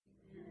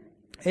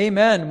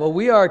Amen. Well,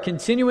 we are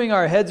continuing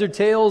our Heads or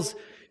Tails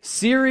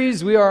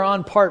series. We are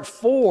on part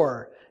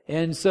 4.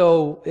 And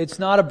so it's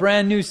not a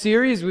brand new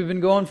series. We've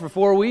been going for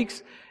 4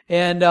 weeks.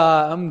 And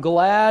I'm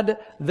glad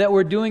that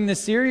we're doing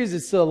this series.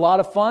 It's a lot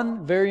of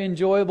fun, very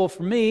enjoyable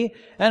for me.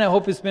 And I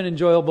hope it's been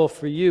enjoyable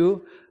for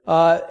you.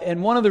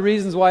 And one of the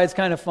reasons why it's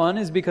kind of fun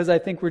is because I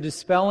think we're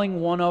dispelling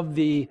one of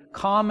the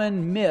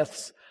common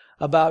myths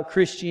about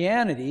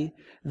Christianity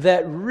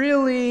that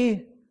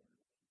really,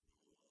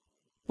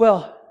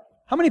 well,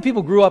 how many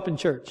people grew up in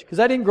church? Because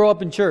I didn't grow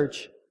up in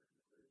church.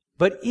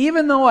 But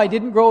even though I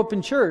didn't grow up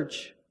in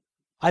church,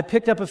 I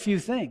picked up a few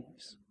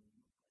things.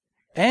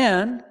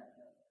 And,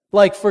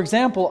 like, for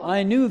example,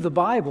 I knew the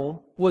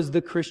Bible was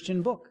the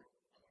Christian book.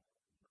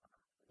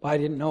 I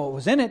didn't know it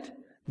was in it,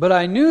 but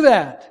I knew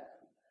that.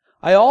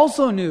 I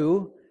also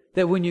knew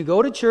that when you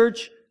go to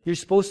church, you're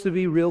supposed to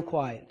be real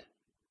quiet.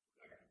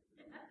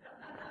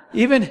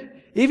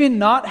 Even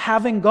not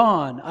having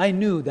gone, I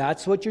knew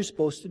that's what you're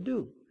supposed to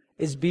do,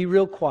 is be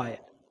real quiet.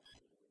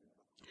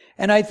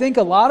 And I think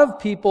a lot of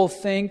people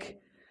think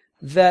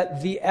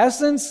that the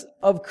essence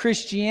of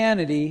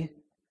Christianity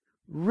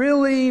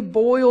really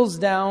boils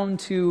down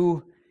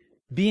to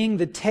being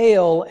the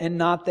tail and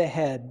not the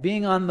head,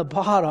 being on the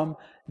bottom,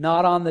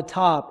 not on the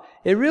top.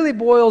 It really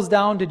boils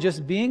down to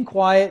just being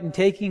quiet and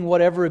taking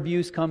whatever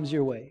abuse comes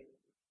your way.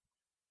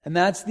 And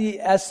that's the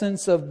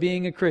essence of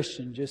being a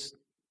Christian. Just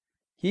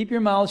keep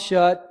your mouth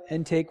shut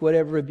and take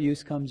whatever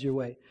abuse comes your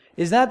way.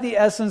 Is that the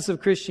essence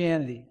of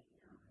Christianity?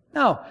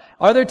 No.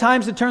 Are there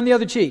times to turn the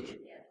other cheek?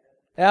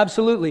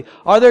 Absolutely.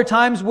 Are there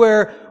times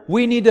where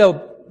we need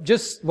to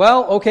just,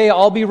 well, okay,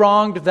 I'll be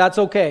wronged if that's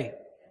okay.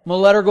 I'm going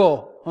to let her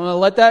go. I'm going to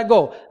let that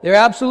go. There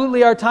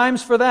absolutely are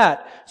times for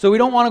that. So we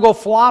don't want to go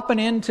flopping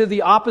into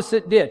the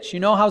opposite ditch. You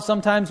know how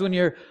sometimes when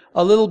you're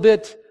a little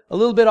bit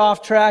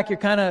off track, you're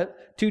kind of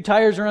 2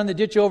 tires are on the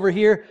ditch over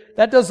here.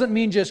 That doesn't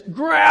mean just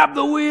grab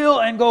the wheel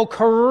and go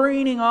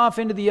careening off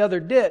into the other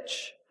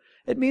ditch.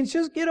 It means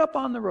just get up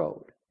on the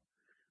road.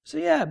 So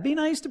yeah, be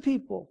nice to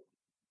people.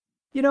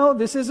 You know,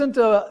 this isn't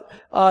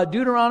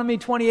Deuteronomy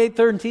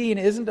 28:13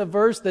 isn't a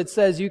verse that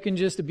says you can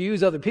just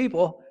abuse other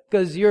people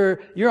because you're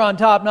on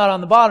top, not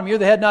on the bottom. You're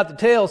the head, not the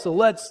tail, so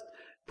let's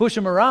push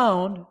them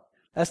around.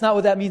 That's not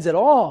what that means at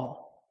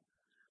all.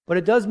 But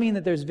it does mean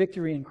that there's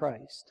victory in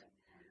Christ.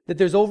 That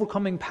there's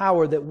overcoming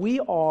power, that we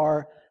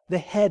are the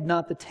head,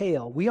 not the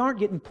tail. We aren't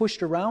getting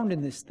pushed around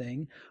in this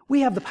thing.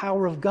 We have the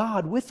power of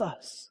God with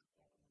us.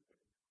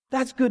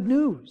 That's good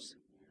news.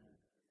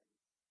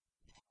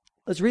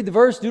 Let's read the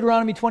verse,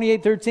 Deuteronomy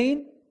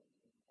 28:13.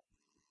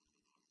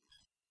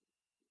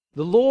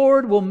 The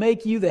Lord will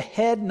make you the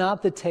head,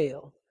 not the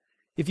tail.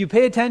 If you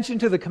pay attention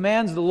to the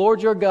commands of the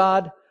Lord your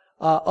God,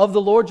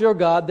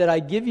 that I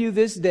give you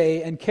this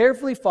day, and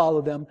carefully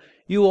follow them,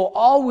 you will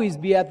always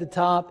be at the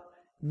top,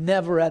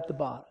 never at the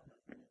bottom.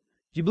 Do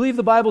you believe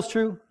the Bible's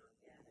true?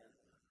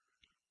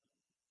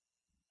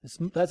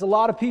 That's a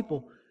lot of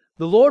people.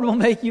 The Lord will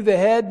make you the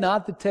head,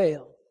 not the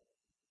tail.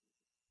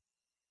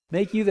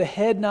 Make you the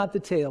head, not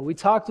the tail. We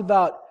talked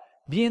about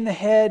being the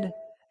head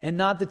and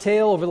not the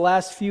tail over the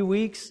last few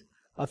weeks.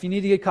 If you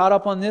need to get caught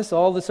up on this,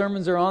 all the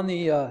sermons are on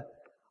the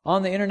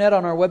internet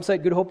on our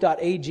website,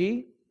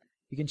 goodhope.ag.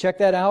 You can check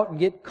that out and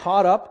get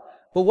caught up.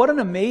 But what an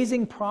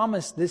amazing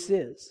promise this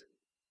is.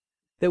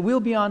 That we'll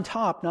be on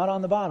top, not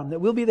on the bottom.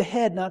 That we'll be the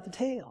head, not the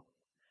tail.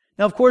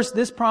 Now, of course,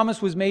 this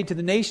promise was made to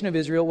the nation of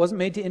Israel. It wasn't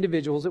made to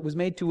individuals. It was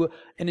made to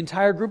an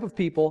entire group of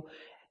people.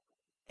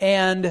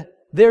 And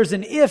there's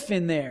an if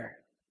in there.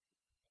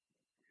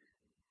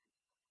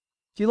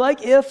 Do you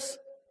like ifs?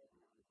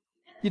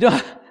 You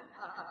don't?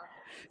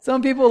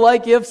 Some people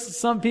like ifs,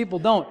 some people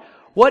don't.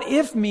 What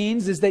if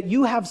means is that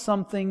you have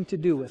something to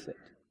do with it.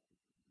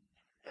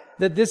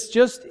 That this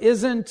just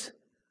isn't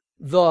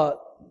the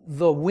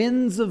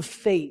winds of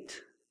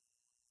fate,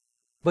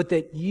 but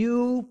that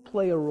you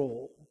play a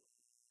role.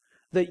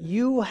 That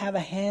you have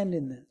a hand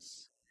in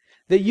this.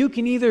 That you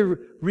can either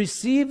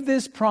receive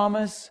this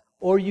promise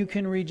or you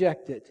can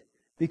reject it.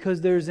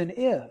 Because there's an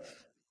if.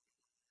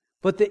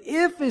 But the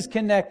if is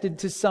connected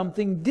to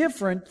something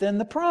different than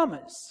the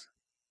promise.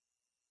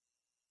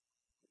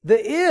 The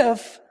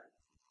if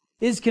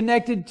is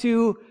connected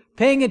to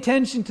paying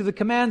attention to the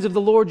commands of the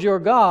Lord your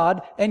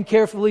God and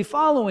carefully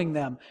following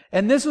them.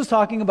 And this was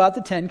talking about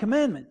the 10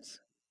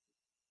 Commandments.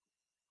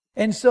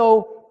 And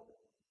so,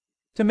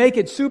 to make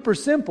it super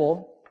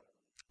simple,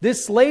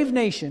 this slave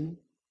nation,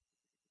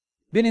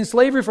 been in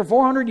slavery for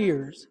 400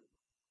 years,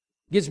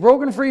 gets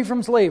broken free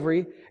from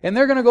slavery, and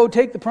they're going to go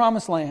take the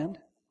promised land.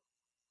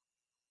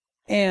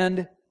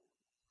 And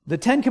the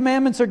 10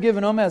 Commandments are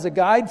given them as a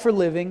guide for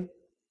living.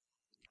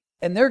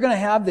 And they're going to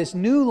have this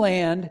new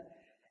land.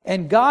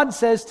 And God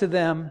says to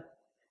them,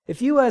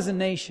 if you as a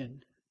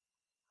nation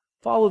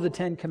follow the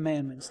 10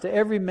 Commandments to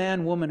every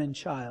man, woman, and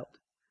child,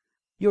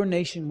 your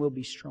nation will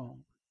be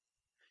strong.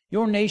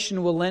 Your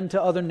nation will lend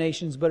to other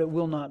nations, but it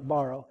will not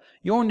borrow.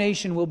 Your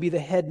nation will be the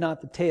head,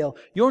 not the tail.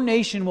 Your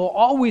nation will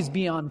always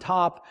be on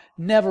top,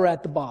 never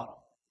at the bottom.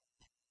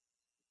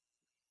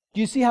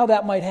 Do you see how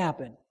that might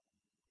happen?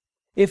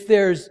 If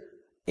there's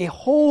a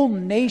whole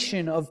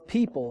nation of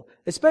people,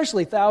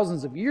 especially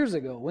thousands of years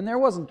ago, when there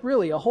wasn't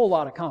really a whole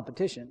lot of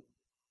competition.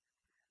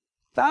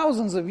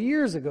 Thousands of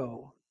years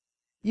ago,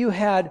 you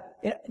had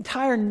an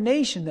entire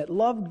nation that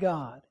loved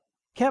God,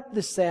 kept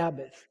the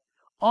Sabbath,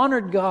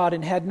 honored God,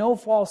 and had no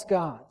false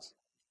gods.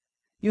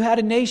 You had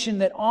a nation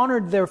that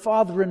honored their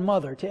father and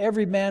mother to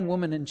every man,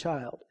 woman, and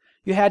child.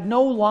 You had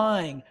no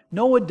lying,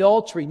 no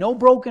adultery, no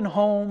broken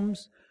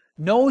homes,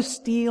 no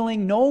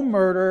stealing, no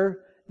murder,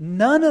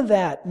 none of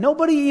that.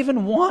 Nobody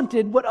even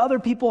wanted what other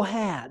people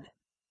had.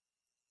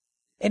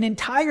 An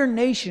entire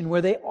nation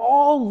where they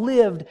all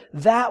lived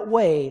that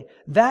way,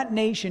 that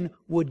nation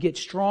would get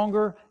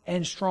stronger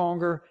and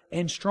stronger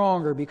and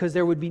stronger because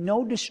there would be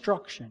no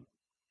destruction.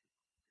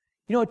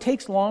 You know, it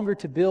takes longer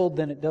to build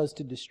than it does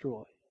to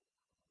destroy.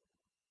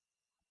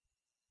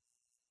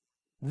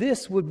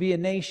 This would be a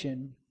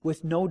nation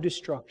with no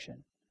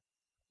destruction,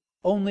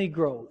 only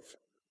growth,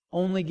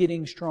 only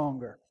getting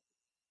stronger.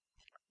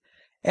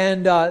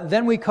 And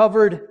then we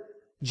covered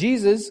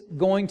Jesus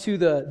going to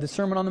the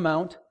Sermon on the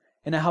Mount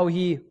and how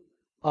He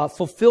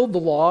fulfilled the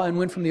law and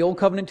went from the Old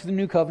Covenant to the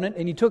New Covenant.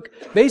 And He took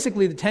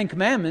basically the Ten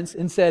Commandments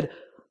and said,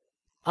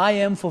 I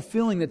am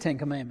fulfilling the Ten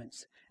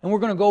Commandments. And we're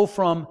going to go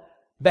from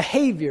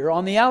behavior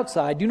on the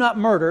outside, do not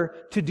murder,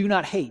 to do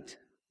not hate.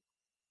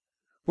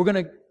 We're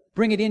going to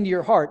bring it into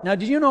your heart. Now,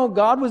 did you know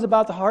God was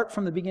about the heart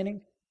from the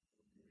beginning?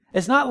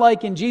 It's not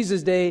like in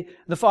Jesus' day,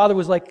 the Father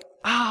was like,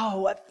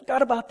 "Oh, I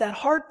forgot about that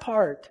heart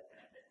part.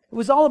 It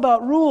was all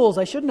about rules.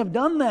 I shouldn't have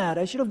done that.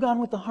 I should have gone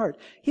with the heart."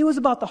 He was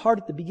about the heart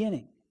at the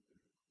beginning.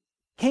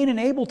 Cain and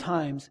Abel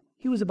times,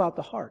 He was about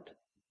the heart.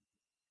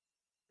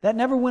 That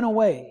never went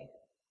away.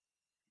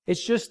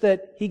 It's just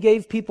that He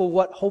gave people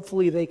what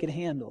hopefully they could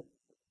handle.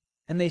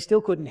 And they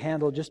still couldn't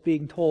handle just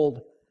being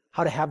told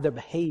how to have their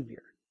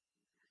behavior.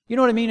 You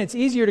know what I mean? It's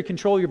easier to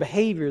control your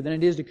behavior than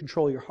it is to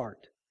control your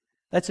heart.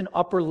 That's an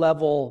upper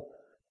level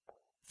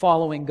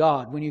following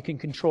God, when you can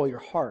control your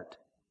heart,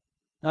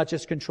 not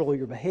just control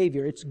your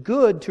behavior. It's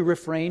good to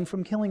refrain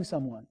from killing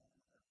someone.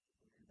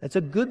 That's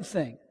a good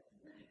thing.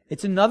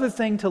 It's another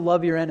thing to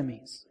love your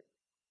enemies.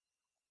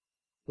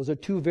 Those are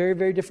two very,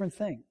 very different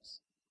things.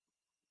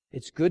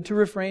 It's good to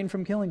refrain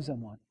from killing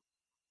someone.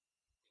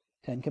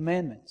 10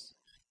 Commandments.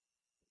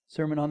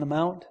 Sermon on the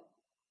Mount.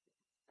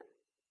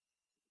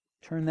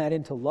 Turn that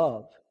into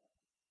love.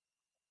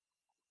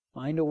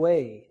 Find a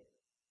way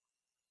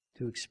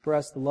to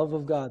express the love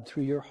of God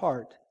through your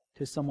heart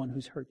to someone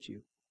who's hurt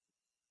you.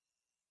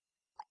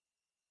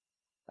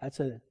 That's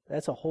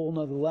a whole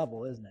nother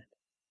level, isn't it?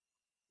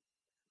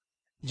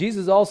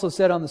 Jesus also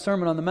said on the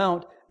Sermon on the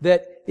Mount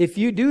that if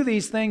you do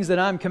these things that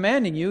I'm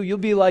commanding you, you'll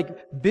be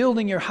like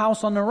building your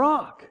house on the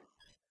rock.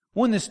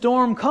 When the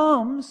storm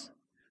comes,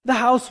 the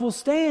house will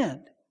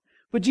stand.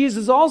 But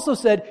Jesus also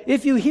said,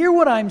 if you hear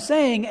what I'm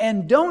saying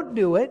and don't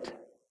do it,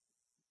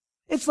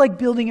 it's like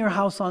building your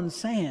house on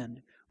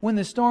sand. When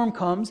the storm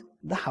comes,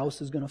 the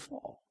house is going to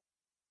fall.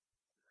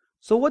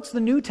 So what's the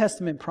New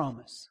Testament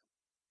promise?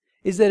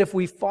 Is that if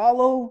we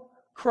follow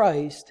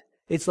Christ,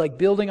 it's like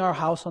building our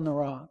house on the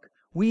rock.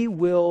 We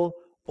will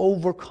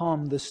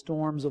overcome the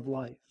storms of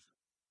life.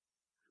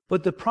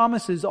 But the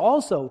promise is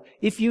also,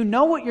 if you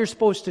know what you're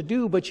supposed to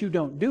do but you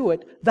don't do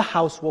it, the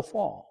house will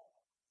fall.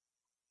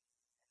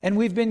 And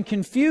we've been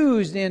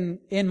confused in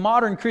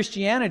modern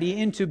Christianity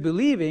into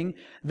believing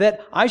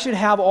that I should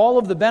have all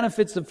of the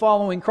benefits of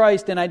following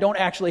Christ and I don't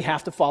actually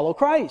have to follow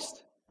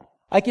Christ.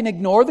 I can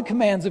ignore the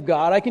commands of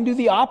God, I can do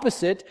the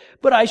opposite,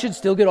 but I should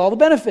still get all the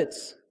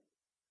benefits.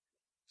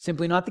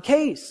 Simply not the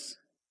case.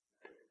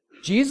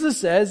 Jesus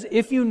says,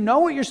 if you know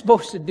what you're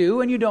supposed to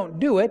do and you don't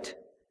do it,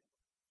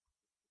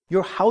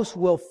 your house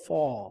will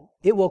fall.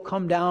 It will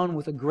come down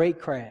with a great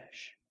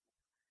crash.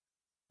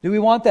 Do we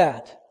want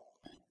that?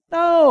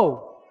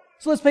 No.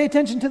 So let's pay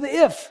attention to the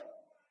if.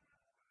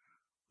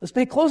 Let's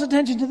pay close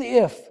attention to the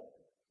if.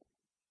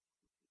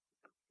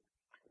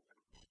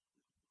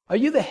 Are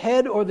you the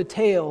head or the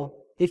tail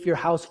if your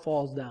house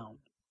falls down?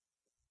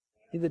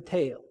 You're the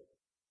tail.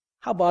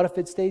 How about if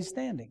it stays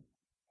standing?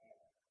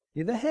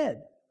 You're the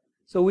head.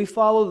 So we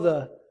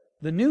follow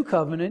the new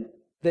covenant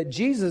that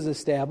Jesus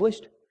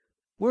established.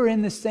 We're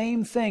in the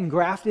same thing,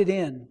 grafted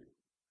in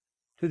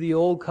to the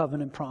old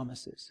covenant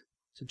promises.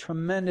 It's a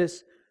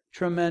tremendous,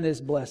 tremendous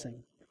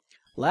blessing.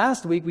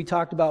 Last week we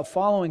talked about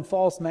following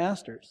false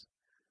masters.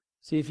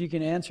 See if you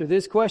can answer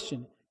this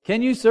question.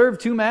 Can you serve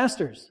two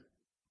masters?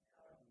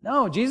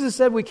 No, Jesus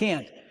said we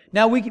can't.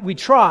 Now we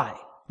try.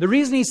 The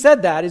reason He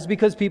said that is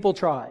because people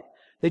try.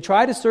 They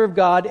try to serve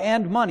God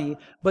and money,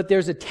 but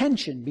there's a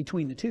tension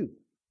between the two.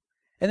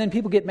 And then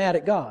people get mad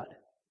at God.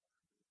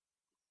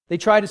 They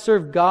try to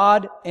serve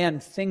God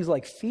and things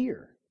like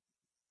fear.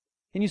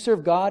 Can you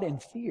serve God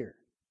and fear?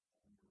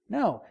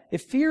 No.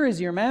 If fear is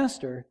your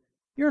master,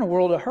 you're in a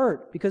world of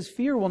hurt because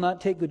fear will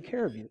not take good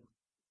care of you.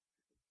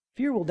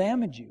 Fear will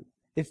damage you.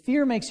 If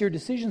fear makes your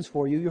decisions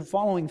for you, you're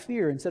following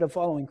fear instead of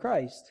following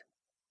Christ.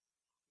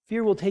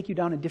 Fear will take you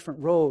down a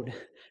different road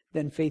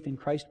than faith in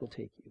Christ will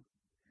take you.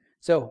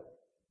 So,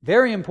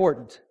 very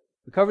important.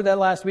 We covered that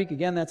last week.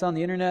 Again, that's on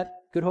the internet.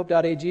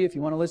 goodhope.ag if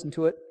you want to listen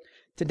to it.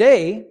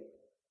 Today,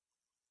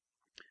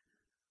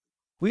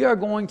 we are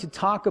going to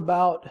talk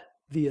about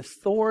the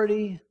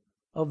authority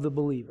of the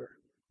believer.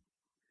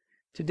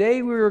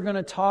 Today we are going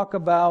to talk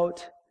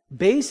about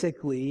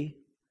basically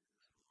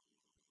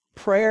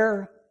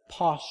prayer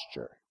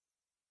posture.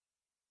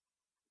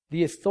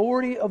 The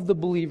authority of the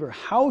believer.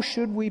 How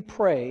should we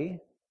pray?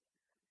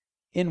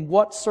 In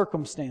what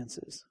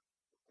circumstances?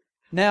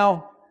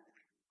 Now,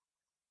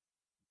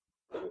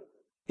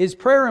 is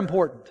prayer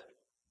important?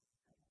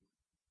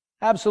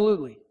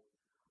 Absolutely.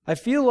 I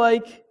feel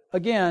like,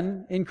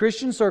 again, in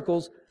Christian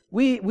circles,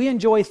 we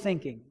enjoy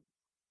thinking.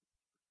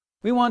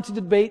 We want to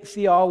debate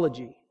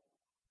theology.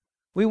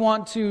 We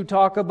want to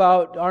talk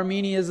about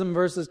Arminianism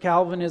versus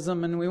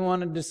Calvinism, and we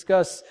want to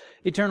discuss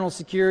eternal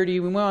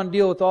security. We want to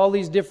deal with all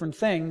these different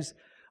things.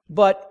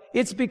 But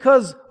it's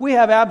because we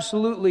have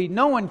absolutely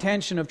no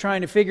intention of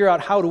trying to figure out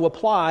how to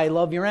apply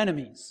love your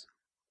enemies.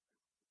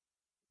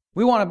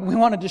 We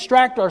want to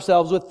distract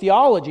ourselves with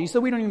theology so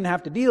we don't even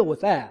have to deal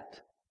with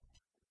that.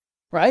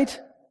 Right?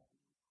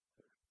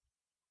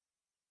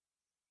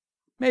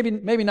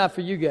 Maybe not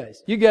for you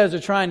guys. You guys are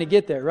trying to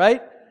get there,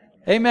 right?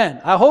 Amen.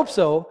 I hope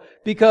so,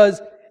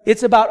 because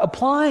it's about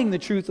applying the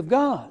truth of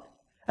God.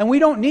 And we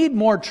don't need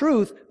more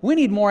truth, we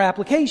need more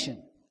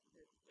application.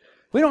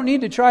 We don't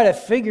need to try to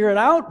figure it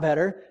out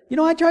better. You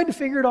know, I tried to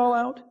figure it all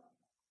out.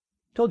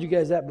 Told you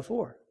guys that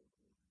before.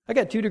 I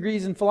got 2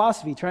 degrees in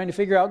philosophy trying to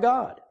figure out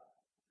God.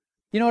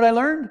 You know what I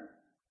learned?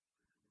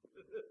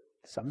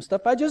 Some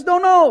stuff I just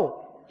don't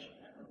know.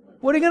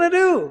 What are you going to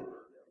do?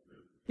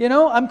 You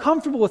know, I'm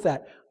comfortable with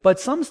that.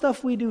 But some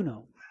stuff we do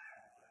know.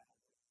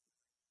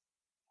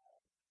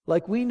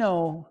 Like we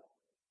know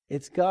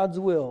it's God's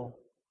will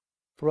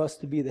for us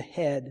to be the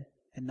head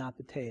and not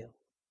the tail.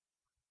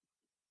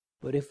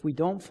 But if we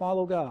don't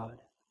follow God,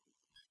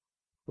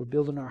 we're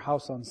building our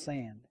house on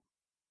sand.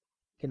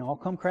 It can all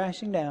come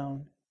crashing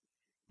down.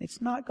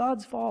 It's not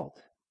God's fault.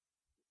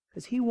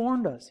 Because He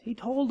warned us. He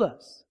told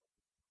us.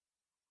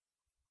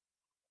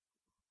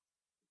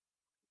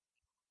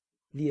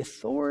 The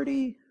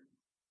authority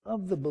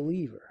of the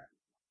believer.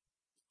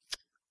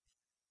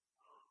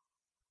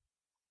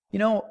 You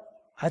know,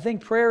 I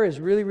think prayer is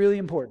really, really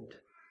important.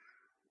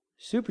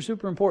 Super,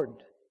 super important.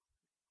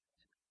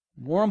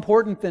 More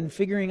important than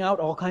figuring out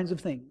all kinds of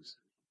things.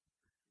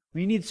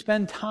 We need to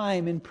spend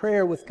time in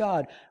prayer with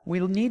God. We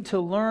need to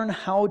learn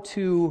how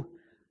to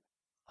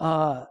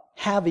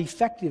have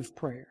effective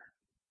prayer.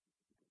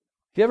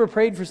 Have you ever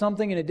prayed for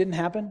something and it didn't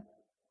happen?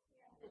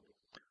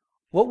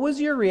 What was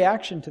your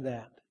reaction to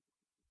that?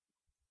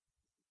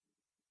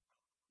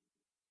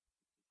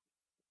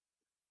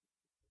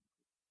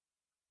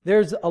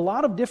 There's a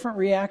lot of different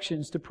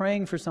reactions to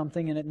praying for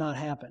something and it not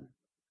happen.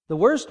 The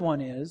worst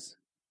one is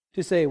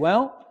to say,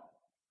 well,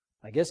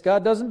 I guess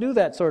God doesn't do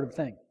that sort of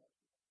thing.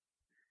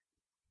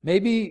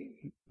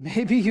 Maybe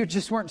you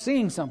just weren't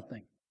seeing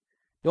something.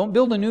 Don't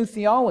build a new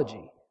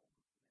theology.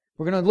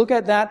 We're going to look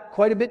at that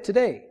quite a bit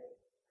today.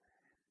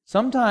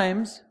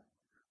 Sometimes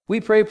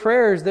we pray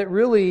prayers that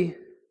really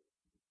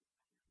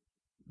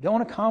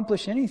don't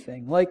accomplish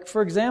anything. Like,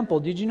 for example,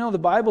 did you know the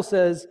Bible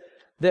says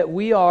that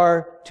we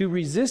are to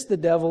resist the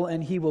devil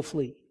and he will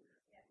flee?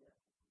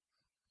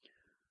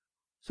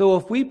 So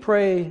if we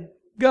pray,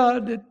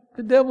 God,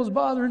 the devil's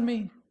bothering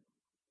me.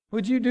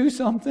 Would you do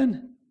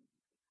something?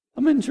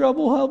 I'm in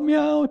trouble. Help me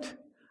out.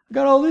 I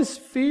got all this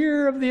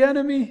fear of the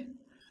enemy.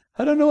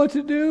 I don't know what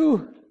to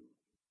do.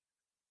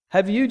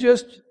 Have you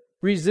just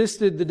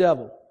resisted the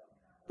devil?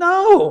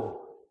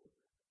 No.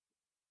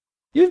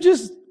 You've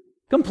just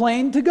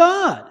complained to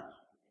God.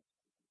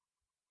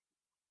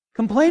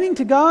 Complaining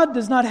to God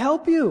does not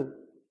help you.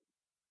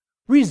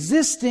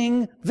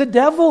 Resisting the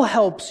devil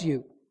helps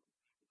you.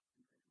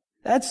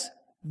 That's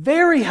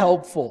very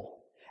helpful.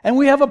 And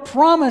we have a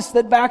promise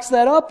that backs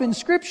that up in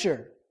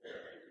Scripture.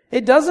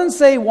 It doesn't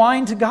say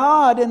whine to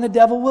God and the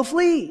devil will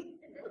flee.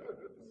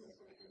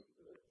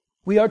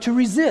 We are to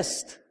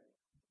resist.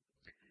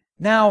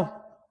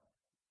 Now,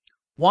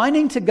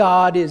 whining to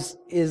God is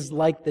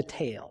like the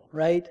tail,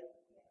 right?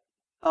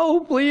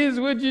 Oh, please,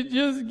 would you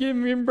just give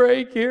me a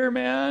break here,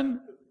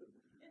 man?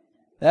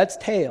 That's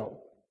tail.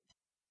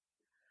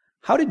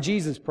 How did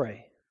Jesus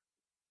pray?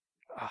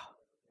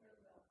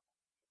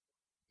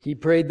 He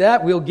prayed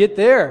that. We'll get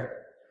there.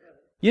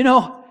 You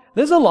know,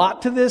 there's a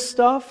lot to this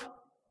stuff.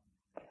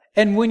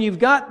 And when you've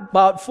got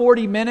about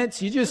 40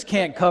 minutes, you just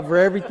can't cover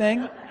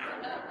everything.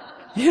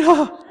 You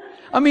know,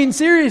 I mean,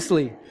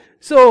 seriously.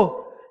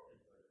 So,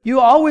 you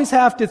always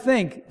have to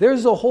think,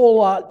 there's a whole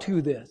lot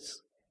to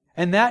this.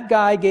 And that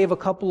guy gave a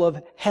couple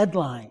of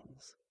headlines.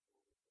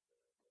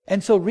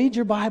 And so read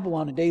your Bible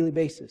on a daily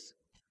basis.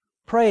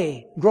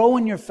 Pray. Grow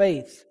in your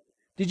faith.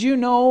 Did you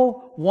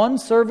know one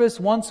service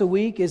once a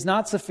week is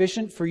not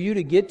sufficient for you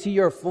to get to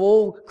your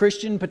full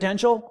Christian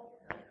potential?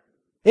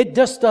 It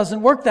just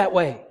doesn't work that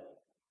way.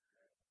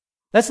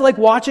 That's like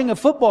watching a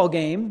football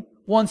game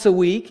once a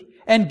week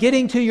and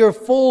getting to your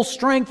full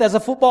strength as a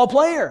football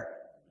player.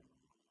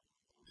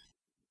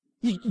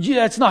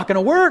 That's not going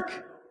to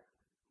work.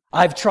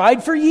 I've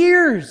tried for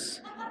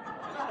years.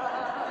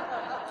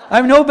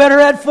 I'm no better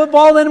at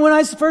football than when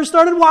I first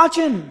started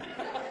watching.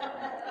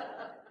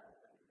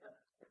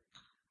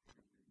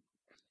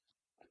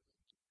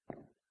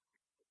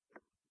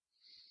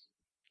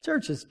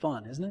 Church is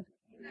fun, isn't it?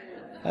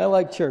 I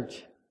like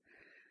church.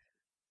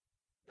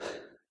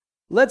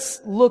 Let's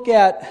look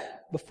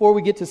at, before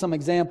we get to some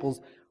examples,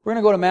 we're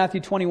going to go to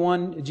Matthew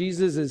 21.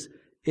 Jesus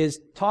is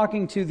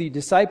talking to the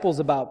disciples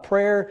about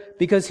prayer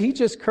because he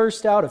just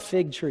cursed out a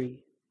fig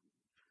tree.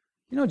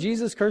 You know,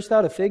 Jesus cursed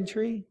out a fig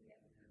tree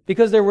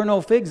because there were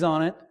no figs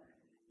on it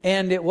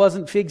and it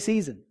wasn't fig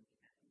season.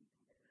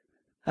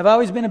 I've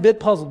always been a bit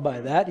puzzled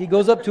by that. He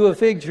goes up to a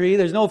fig tree,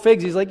 there's no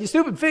figs. He's like, you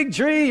stupid fig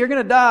tree, you're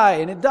going to die.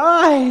 And it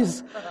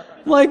dies.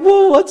 I'm like,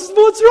 whoa, what's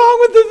wrong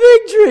with the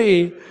fig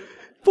tree?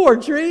 Poor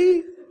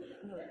tree.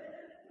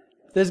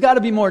 There's got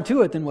to be more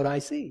to it than what I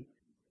see.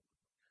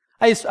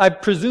 I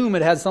presume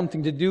it has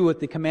something to do with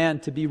the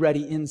command to be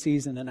ready in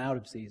season and out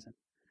of season.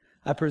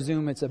 I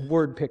presume it's a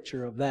word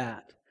picture of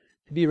that.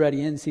 To be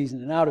ready in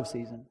season and out of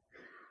season.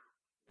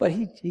 But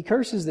he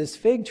curses this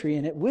fig tree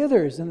and it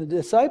withers. And the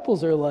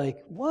disciples are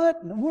like, what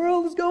in the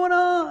world is going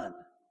on?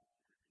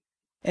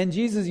 And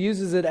Jesus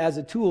uses it as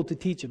a tool to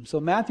teach them. So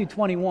Matthew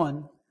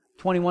 21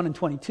 and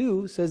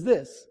 22 says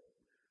this.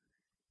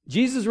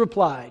 Jesus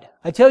replied,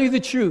 I tell you the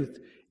truth.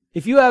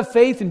 If you have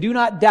faith and do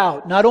not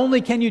doubt, not only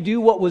can you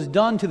do what was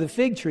done to the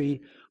fig tree,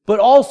 but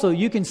also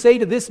you can say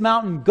to this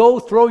mountain, go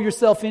throw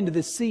yourself into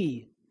the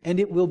sea, and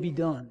it will be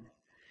done.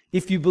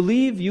 If you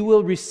believe, you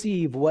will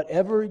receive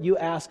whatever you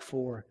ask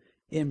for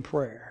in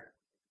prayer.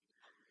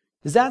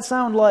 Does that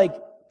sound like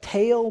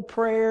tail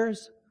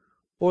prayers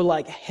or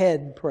like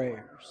head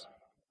prayers?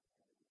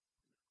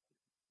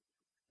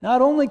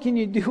 Not only can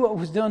you do what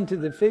was done to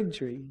the fig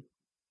tree,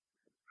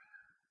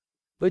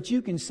 but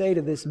you can say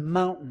to this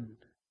mountain,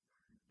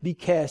 be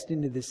cast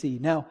into the sea.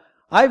 Now,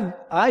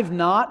 I've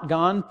not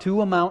gone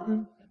to a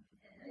mountain,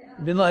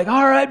 been like,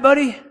 all right,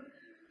 buddy,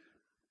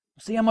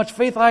 see how much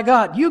faith I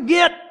got. You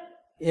get,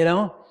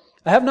 I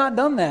have not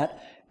done that.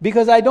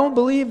 Because I don't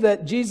believe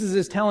that Jesus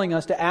is telling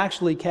us to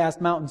actually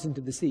cast mountains into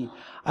the sea.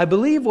 I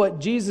believe what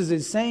Jesus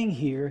is saying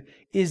here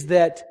is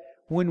that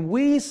when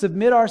we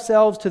submit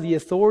ourselves to the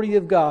authority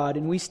of God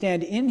and we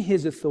stand in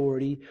His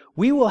authority,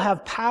 we will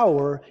have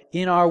power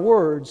in our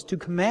words to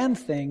command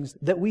things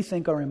that we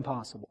think are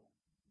impossible.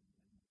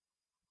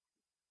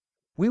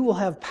 We will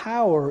have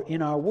power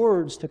in our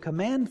words to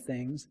command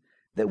things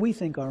that we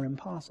think are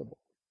impossible.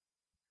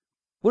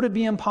 Would it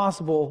be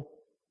impossible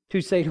to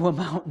say to a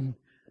mountain,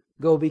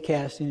 go be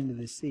cast into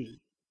the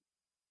sea?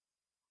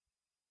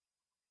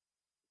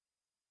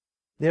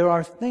 There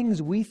are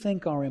things we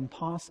think are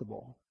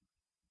impossible,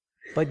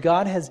 but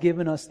God has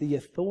given us the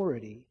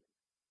authority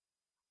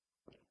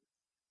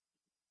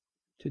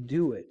to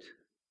do it,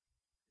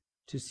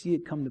 to see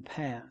it come to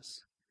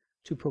pass,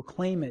 to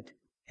proclaim it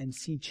and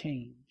see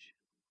change.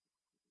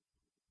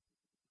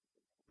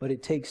 But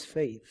it takes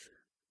faith.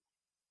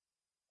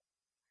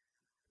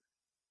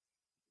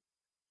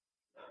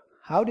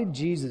 How did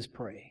Jesus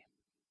pray?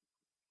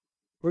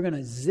 We're going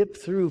to zip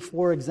through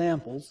 4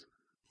 examples,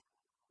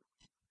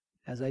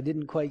 as I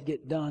didn't quite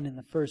get done in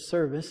the first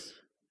service.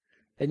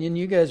 And then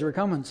you guys were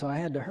coming, so I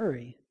had to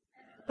hurry.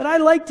 But I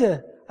like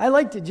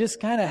to just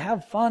kind of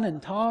have fun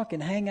and talk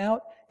and hang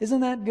out.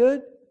 Isn't that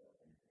good?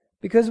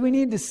 Because we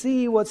need to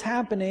see what's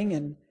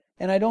happening,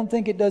 and I don't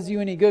think it does you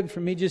any good for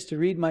me just to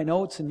read my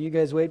notes and you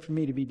guys wait for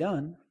me to be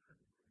done.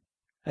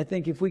 I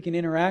think if we can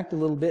interact a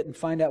little bit and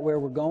find out where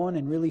we're going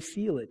and really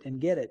feel it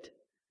and get it,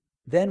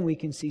 then we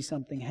can see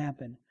something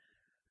happen.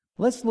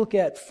 Let's look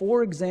at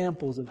 4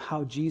 examples of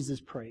how Jesus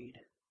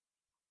prayed.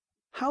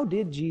 How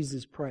did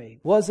Jesus pray?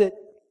 Was it,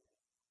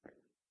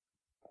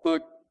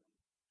 look,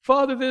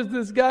 Father, there's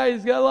this guy,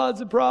 he's got lots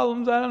of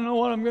problems, I don't know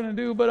what I'm going to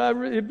do, but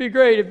it'd be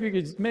great if you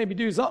could maybe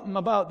do something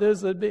about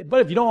this.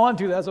 But if you don't want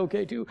to, that's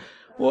okay too.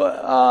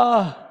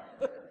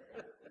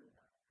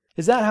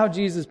 Is that how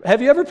Jesus...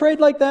 Have you ever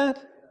prayed like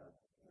that?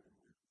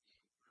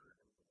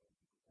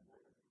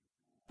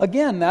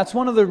 Again, that's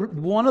one of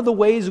the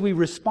ways we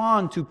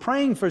respond to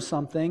praying for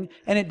something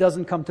and it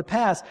doesn't come to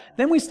pass.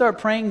 Then we start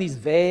praying these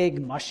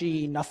vague,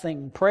 mushy,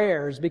 nothing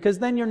prayers because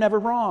then you're never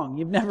wrong.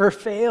 You've never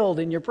failed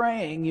in your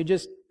praying. You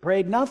just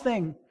prayed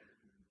nothing.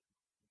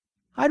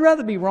 I'd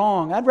rather be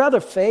wrong. I'd rather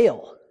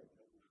fail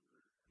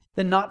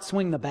than not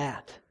swing the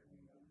bat.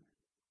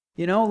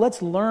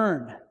 Let's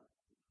learn.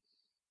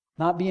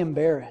 Not be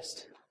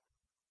embarrassed.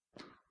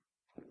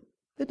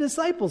 The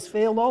disciples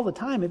failed all the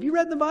time. Have you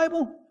read the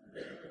Bible?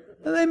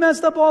 They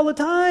messed up all the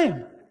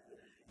time.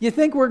 You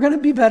think we're going to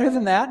be better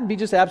than that and be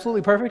just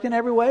absolutely perfect in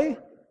every way?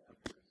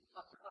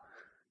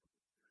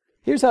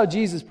 Here's how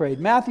Jesus prayed.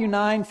 Matthew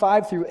 9,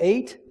 5 through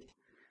 8.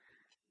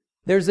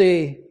 There's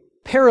a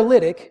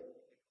paralytic,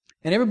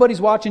 and everybody's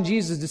watching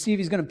Jesus to see if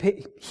he's going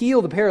to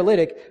heal the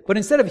paralytic. But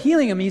instead of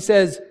healing him, he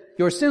says,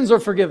 your sins are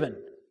forgiven.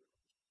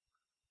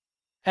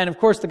 And of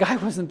course, the guy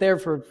wasn't there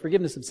for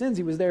forgiveness of sins.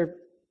 He was there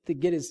to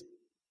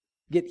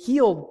get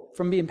healed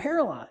from being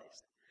paralyzed.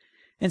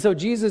 And so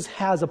Jesus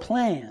has a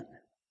plan.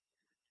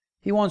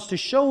 He wants to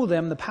show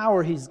them the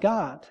power He's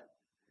got.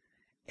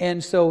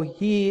 And so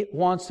he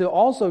wants to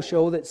also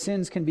show that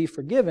sins can be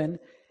forgiven.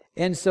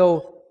 And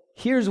so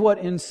here's what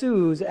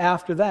ensues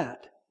after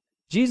that.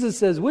 Jesus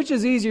says, which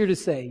is easier to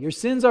say, your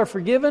sins are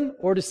forgiven,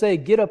 or to say,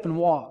 get up and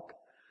walk?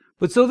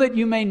 But so that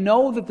you may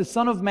know that the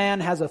Son of Man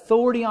has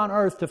authority on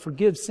earth to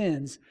forgive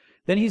sins,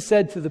 then he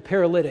said to the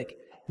paralytic,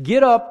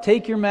 get up,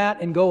 take your mat,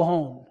 and go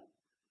home.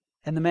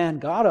 And the man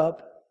got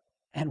up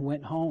and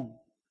went home.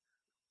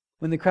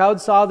 When the crowd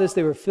saw this,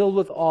 they were filled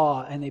with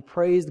awe, and they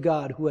praised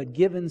God who had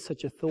given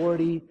such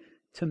authority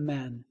to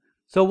men.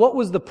 So what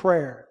was the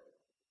prayer?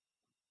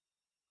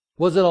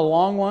 Was it a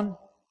long one?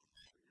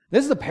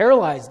 This is the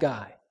paralyzed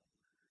guy.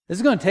 This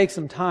is going to take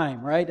some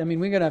time, right? I mean,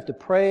 we're going to have to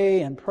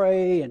pray, and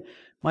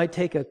might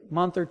take a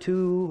month or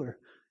two, or,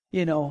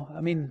 we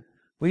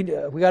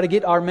got to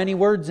get our many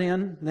words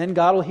in, then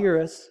God will hear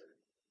us.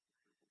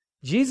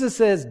 Jesus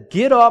says,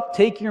 get up,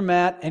 take your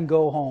mat, and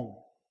go home.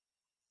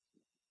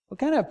 What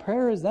kind of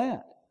prayer is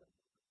that?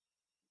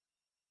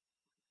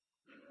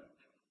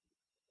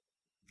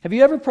 Have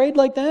you ever prayed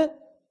like that?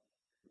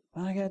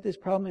 Well, I got this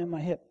problem in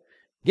my hip.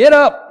 Get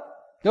up,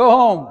 go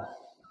home.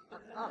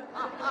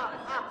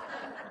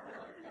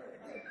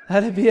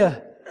 That'd be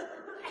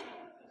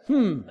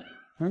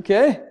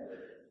okay.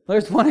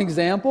 There's one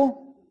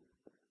example.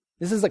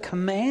 This is a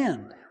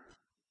command.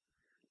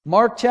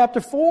 Mark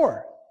chapter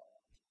 4.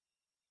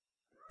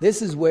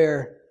 This is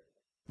where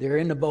they're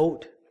in the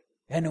boat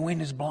and the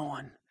wind is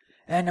blowing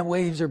and the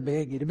waves are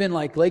big. It'd have been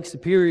like Lake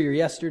Superior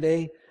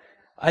yesterday.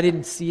 I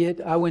didn't see it.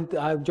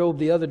 I drove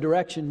the other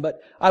direction, but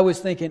I was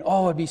thinking,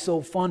 it'd be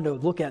so fun to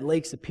look at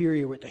Lake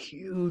Superior with the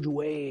huge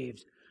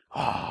waves.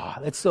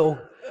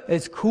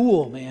 It's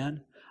cool,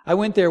 man. I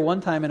went there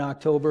one time in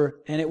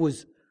October, and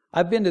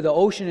I've been to the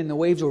ocean, and the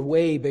waves were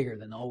way bigger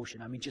than the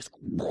ocean. I mean,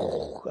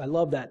 I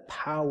love that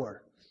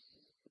power.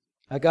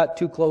 I got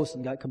too close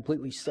and got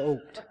completely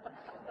soaked.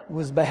 It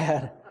was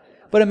bad.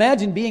 But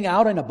imagine being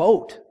out in a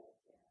boat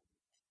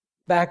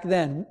back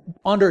then,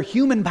 under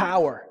human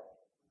power,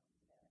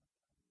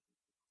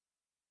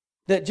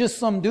 that just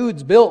some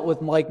dudes built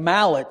with like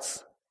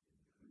mallets.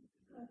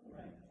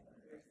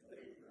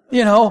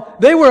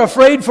 They were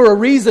afraid for a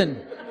reason.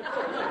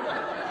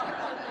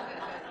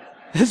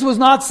 This was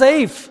not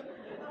safe.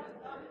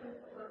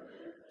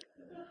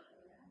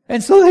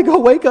 And so they go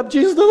wake up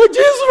Jesus. They're like,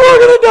 Jesus, we're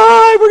going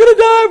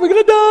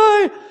to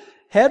die.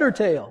 Head or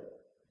tail?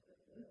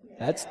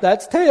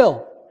 That's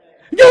tail.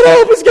 God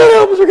help us,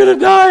 we're going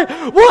to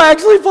die. We'll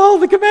actually follow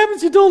the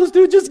commandments you told us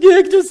to. Just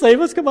save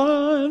us, come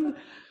on.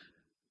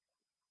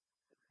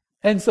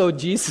 And so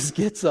Jesus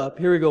gets up.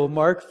 Here we go,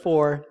 Mark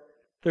 4,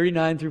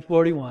 39 through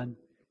 41.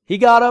 He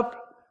got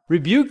up,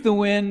 rebuked the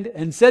wind,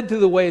 and said to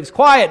the waves,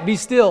 quiet, be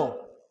still.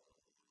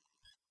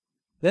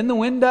 Then the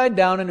wind died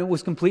down and it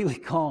was completely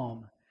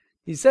calm.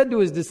 He said to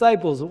his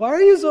disciples, why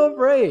are you so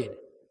afraid?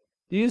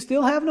 Do you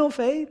still have no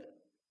faith?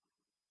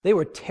 They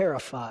were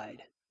terrified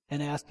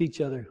and asked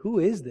each other, who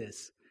is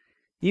this?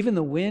 Even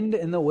the wind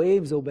and the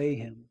waves obey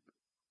him.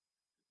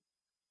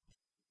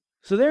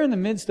 So they're in the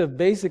midst of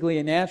basically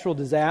a natural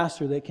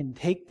disaster that can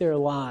take their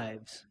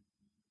lives.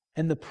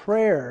 And the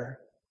prayer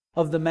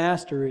of the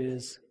Master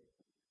is,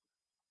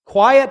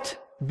 quiet,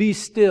 be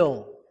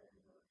still.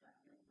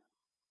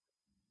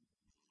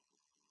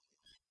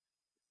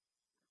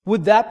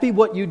 Would that be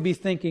what you'd be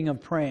thinking of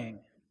praying?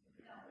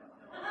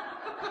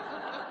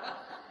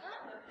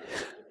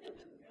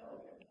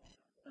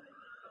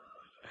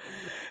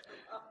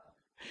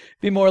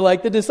 Be more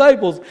like the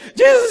disciples.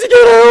 Jesus, you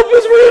gotta help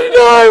us, we're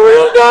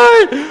gonna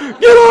die.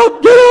 Get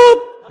up.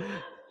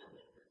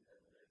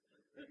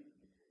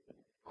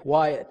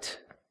 Quiet,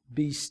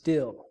 be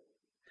still.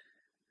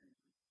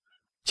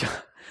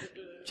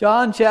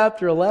 John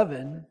chapter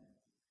 11.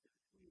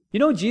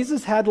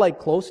 Jesus had like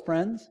close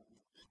friends.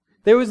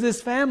 There was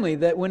this family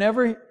that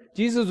whenever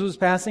Jesus was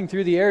passing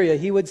through the area,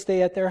 he would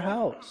stay at their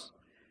house.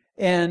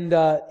 And,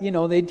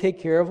 they'd take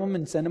care of him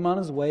and send him on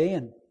his way.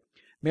 And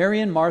Mary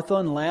and Martha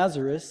and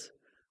Lazarus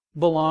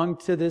belonged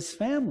to this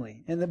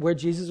family and where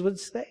Jesus would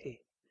stay.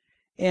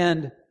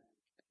 And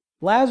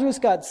Lazarus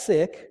got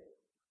sick,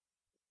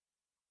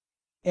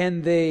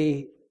 and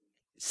they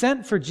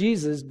sent for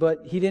Jesus,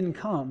 but he didn't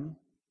come.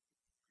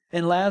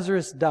 And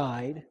Lazarus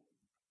died.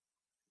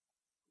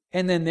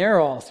 And then they're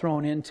all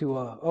thrown into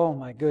oh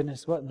my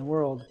goodness, what in the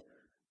world?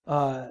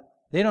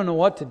 They don't know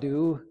what to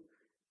do.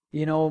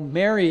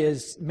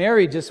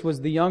 Mary just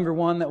was the younger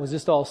one that was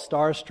just all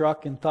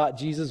starstruck and thought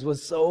Jesus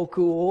was so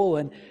cool.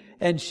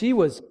 And she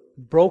was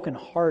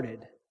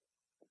brokenhearted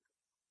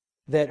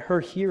that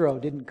her hero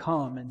didn't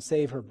come and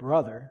save her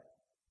brother.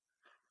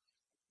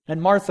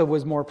 And Martha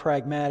was more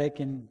pragmatic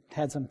and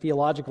had some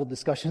theological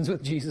discussions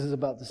with Jesus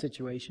about the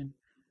situation.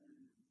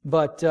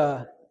 But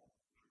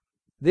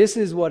this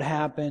is what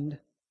happened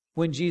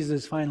when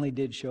Jesus finally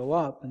did show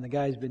up, and the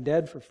guy's been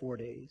dead for 4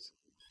 days.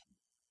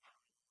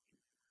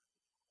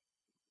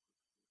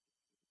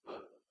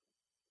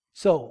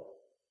 So,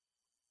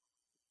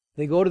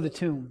 they go to the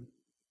tomb.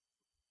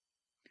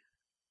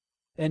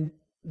 And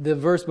the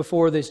verse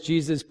before this,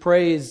 Jesus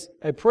prays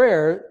a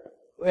prayer,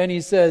 and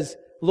he says,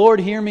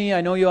 Lord, hear me.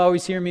 I know you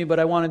always hear me, but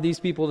I wanted these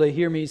people to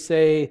hear me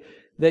say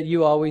that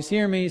you always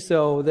hear me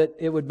so that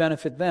it would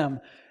benefit them.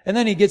 And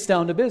then he gets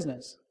down to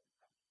business.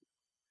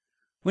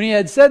 When he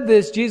had said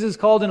this, Jesus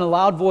called in a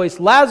loud voice,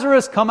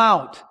 Lazarus, come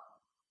out.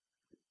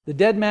 The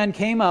dead man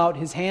came out,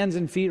 his hands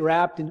and feet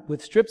wrapped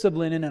with strips of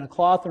linen and a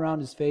cloth around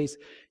his face.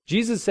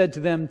 Jesus said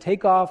to them,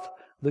 take off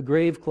the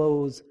grave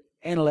clothes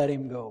and let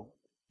him go.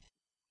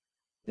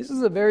 This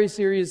is a very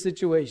serious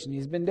situation.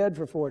 He's been dead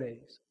for 4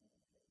 days.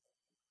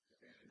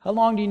 How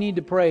long do you need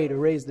to pray to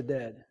raise the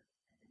dead?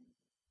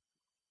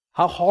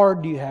 How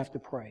hard do you have to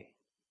pray?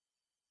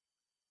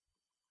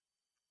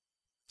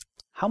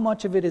 How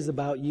much of it is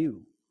about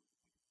you?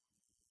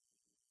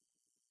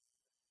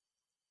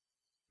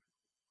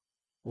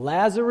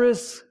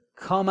 Lazarus,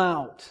 come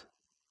out.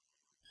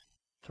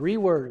 3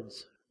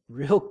 words.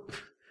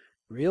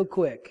 Real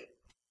quick.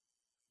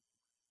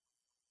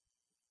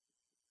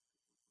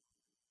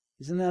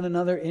 Isn't that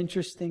another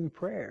interesting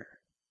prayer?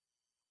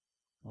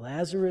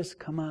 Lazarus,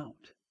 come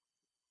out.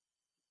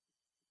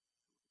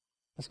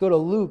 Let's go to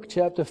Luke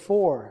chapter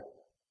 4.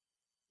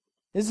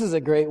 This is a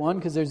great one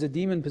because there's a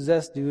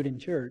demon-possessed dude in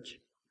church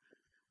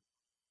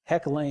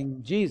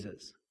heckling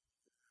Jesus.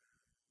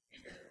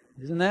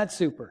 Isn't that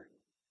super?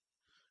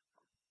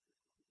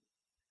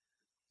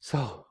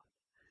 So,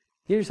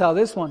 here's how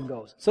this one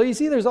goes. So you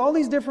see, there's all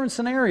these different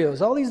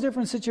scenarios, all these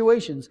different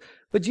situations,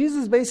 but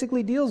Jesus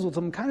basically deals with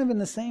them kind of in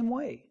the same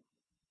way.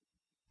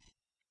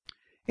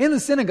 In the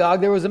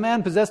synagogue, there was a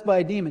man possessed by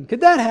a demon.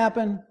 Could that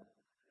happen?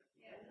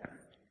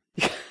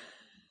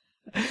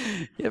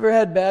 You ever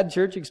had bad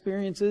church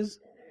experiences?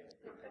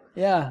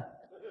 Yeah.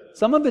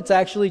 Some of it's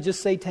actually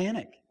just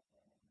satanic.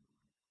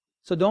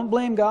 So don't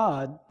blame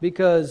God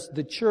because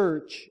the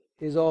church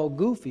is all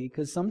goofy,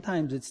 because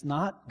sometimes it's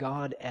not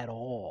God at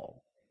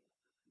all.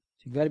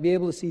 So you've got to be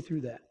able to see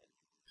through that.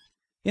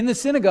 In the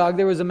synagogue,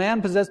 there was a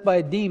man possessed by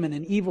a demon,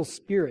 an evil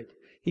spirit.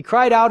 He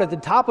cried out at the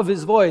top of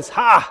his voice,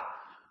 Ha!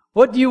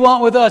 What do you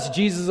want with us,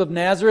 Jesus of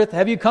Nazareth?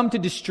 Have you come to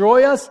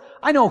destroy us?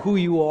 I know who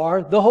you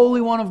are, the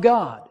Holy One of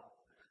God.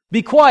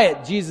 Be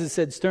quiet, Jesus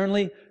said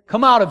sternly.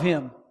 Come out of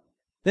him.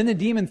 Then the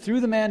demon threw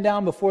the man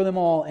down before them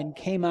all and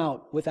came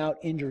out without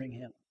injuring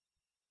him.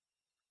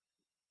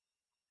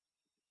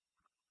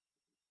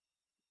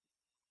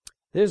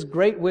 There's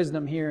great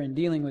wisdom here in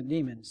dealing with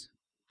demons.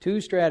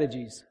 2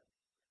 strategies.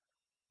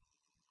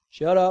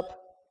 Shut up.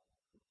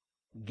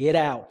 Get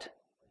out.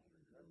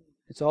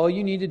 It's all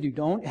you need to do.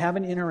 Don't have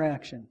an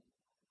interaction.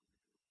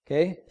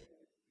 Okay?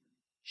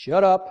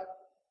 Shut up.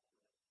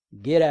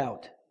 Get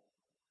out.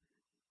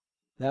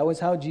 That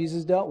was how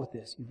Jesus dealt with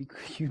this.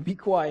 You be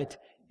quiet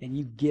and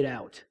you get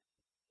out.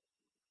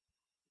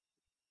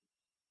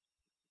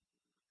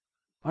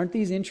 Aren't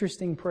these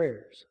interesting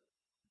prayers?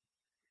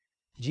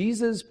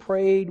 Jesus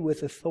prayed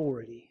with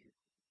authority.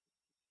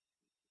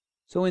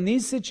 So in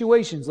these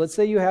situations, let's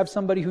say you have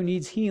somebody who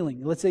needs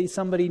healing. Let's say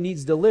somebody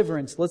needs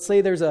deliverance. Let's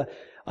say there's a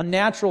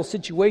natural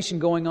situation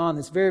going on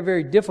that's very,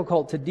 very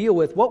difficult to deal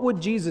with. What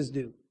would Jesus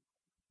do?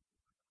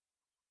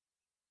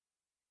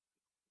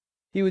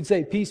 He would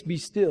say, peace be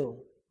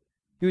still.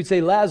 He would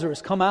say,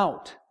 Lazarus, come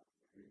out.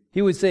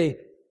 He would say,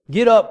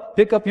 get up,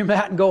 pick up your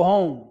mat and go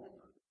home.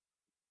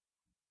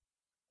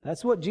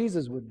 That's what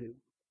Jesus would do.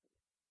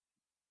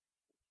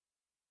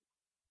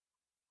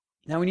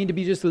 Now we need to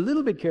be just a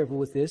little bit careful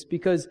with this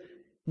because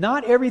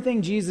not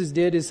everything Jesus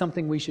did is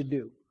something we should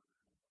do.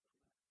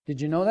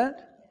 Did you know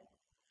that?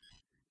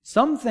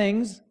 Some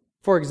things,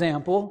 for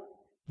example,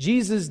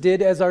 Jesus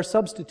did as our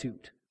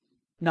substitute,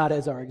 not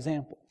as our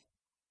example.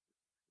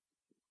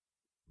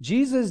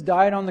 Jesus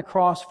died on the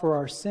cross for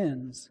our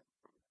sins,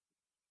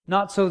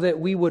 not so that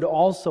we would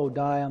also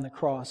die on the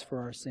cross for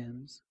our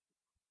sins.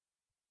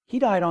 He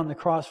died on the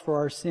cross for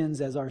our sins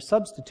as our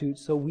substitute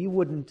so we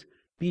wouldn't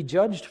be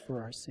judged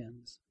for our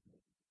sins.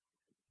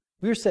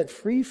 We are set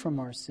free from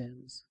our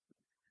sins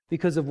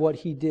because of what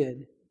He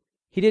did.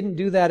 He didn't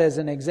do that as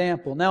an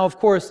example. Now, of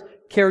course,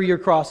 carry your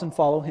cross and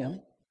follow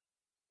Him.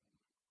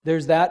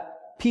 There's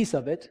that piece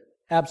of it,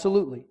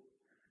 absolutely.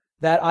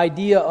 That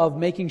idea of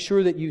making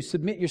sure that you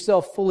submit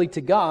yourself fully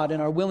to God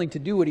and are willing to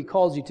do what He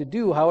calls you to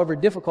do, however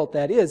difficult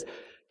that is.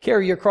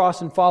 Carry your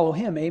cross and follow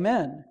Him.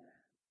 Amen.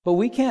 But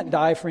we can't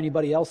die for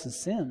anybody else's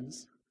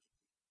sins.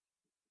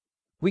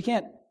 We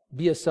can't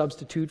be a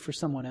substitute for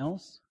someone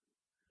else.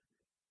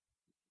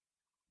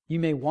 You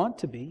may want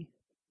to be,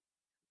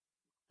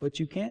 but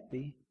you can't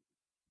be.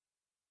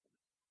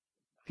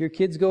 If your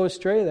kids go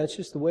astray, that's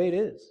just the way it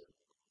is.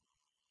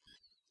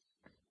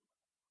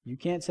 You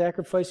can't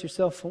sacrifice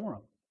yourself for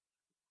them.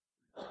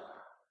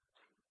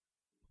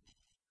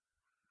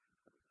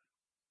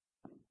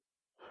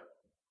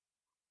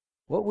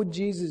 What would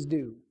Jesus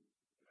do?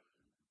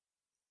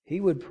 He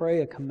would pray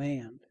a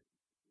command.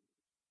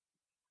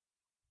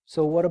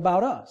 So what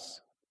about us?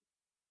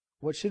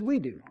 What should we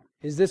do?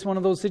 Is this one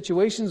of those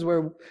situations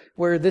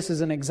where this is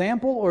an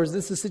example, or is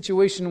this a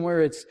situation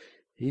where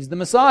He's the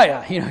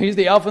Messiah? He's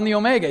the Alpha and the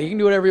Omega. He can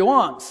do whatever He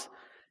wants.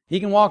 He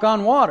can walk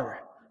on water.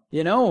 We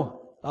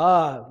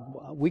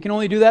can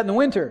only do that in the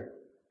winter.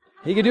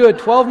 He can do it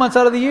 12 months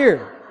out of the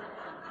year.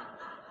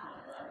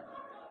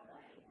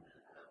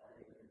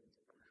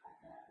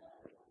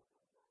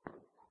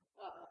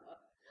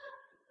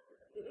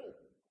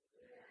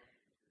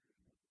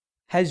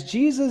 Has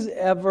Jesus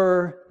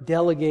ever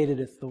delegated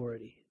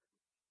authority?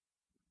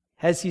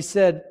 Has he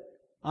said,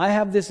 I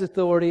have this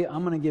authority,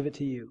 I'm going to give it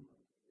to you?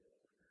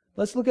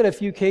 Let's look at a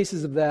few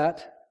cases of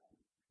that.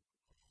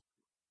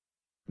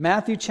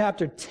 Matthew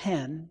chapter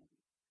 10,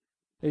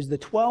 there's the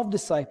 12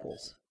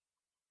 disciples.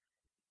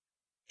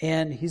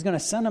 And he's going to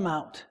send them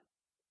out.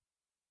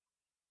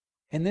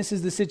 And this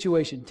is the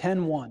situation,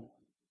 10:1.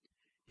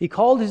 He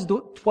called his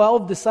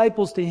 12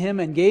 disciples to him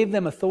and gave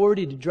them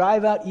authority to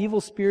drive out evil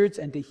spirits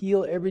and to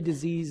heal every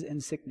disease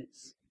and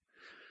sickness.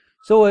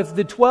 So if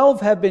the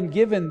 12 have been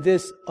given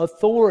this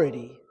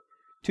authority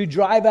to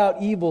drive out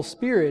evil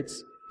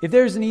spirits, if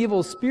there's an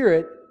evil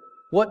spirit,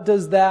 what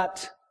does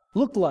that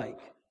look like?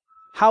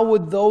 How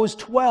would those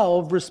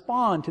 12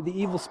 respond to the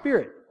evil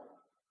spirit?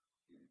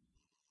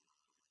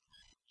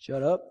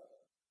 Shut up.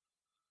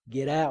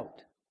 Get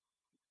out.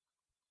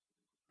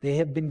 They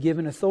have been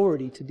given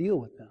authority to deal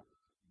with them.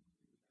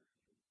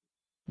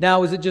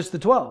 Now, is it just the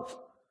 12?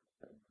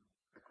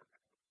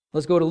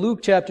 Let's go to Luke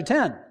chapter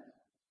 10.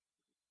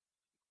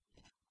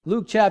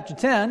 Luke chapter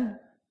 10,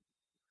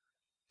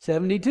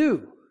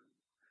 72.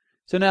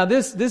 So now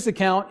this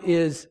account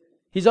is,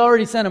 he's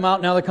already sent them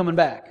out, now they're coming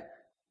back.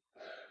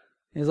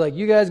 He's like,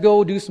 you guys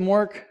go do some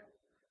work,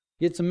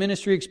 get some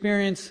ministry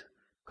experience,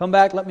 come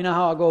back, let me know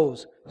how it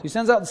goes. So he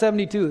sends out the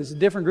 72. This is a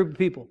different group of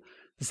people.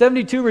 The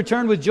 72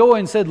 returned with joy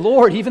and said,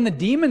 Lord, even the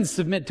demons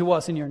submit to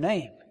us in your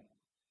name.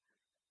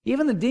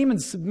 Even the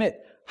demons submit.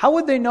 How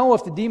would they know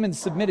if the demons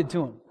submitted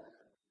to him?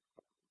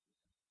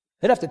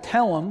 They'd have to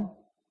tell them,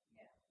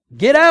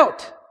 get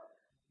out.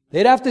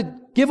 They'd have to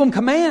give them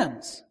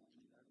commands.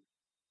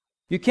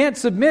 You can't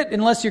submit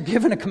unless you're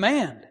given a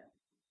command.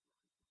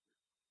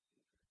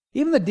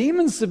 Even the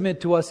demons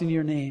submit to us in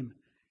your name.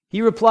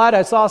 He replied,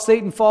 I saw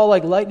Satan fall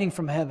like lightning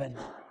from heaven.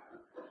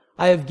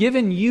 I have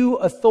given you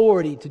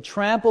authority to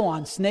trample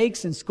on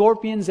snakes and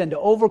scorpions and to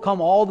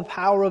overcome all the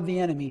power of the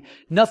enemy.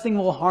 Nothing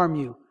will harm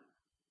you.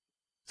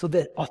 So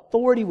that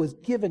authority was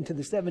given to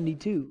the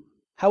 72.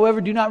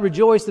 However, do not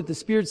rejoice that the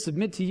spirits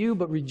submit to you,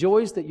 but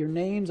rejoice that your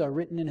names are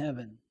written in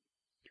heaven.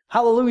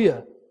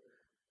 Hallelujah.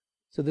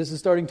 So this is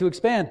starting to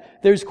expand.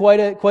 There's quite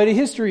a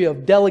history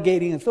of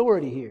delegating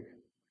authority here.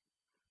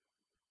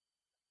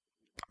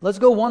 Let's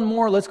go one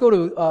more. Let's go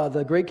to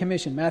the Great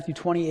Commission, Matthew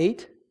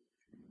 28,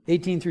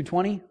 18 through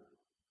 20.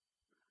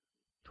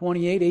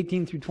 28,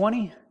 18 through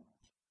 20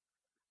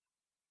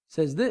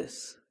 says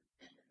this.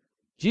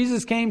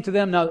 Jesus came to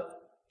them. Now,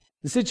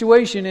 the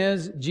situation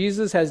is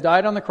Jesus has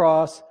died on the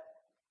cross.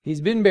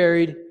 He's been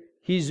buried.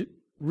 He's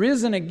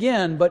risen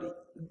again,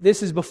 but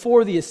this is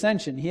before the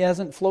ascension. He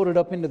hasn't floated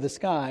up into the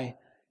sky.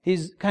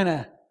 He's kind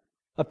of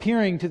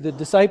appearing to the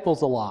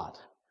disciples a lot,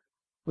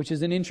 which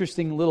is an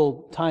interesting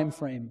little time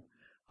frame.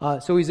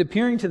 So he's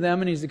appearing to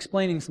them and he's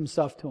explaining some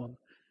stuff to them.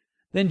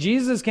 Then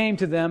Jesus came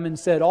to them and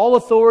said, all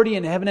authority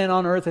in heaven and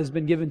on earth has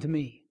been given to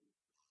me.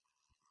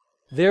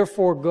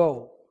 Therefore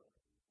go.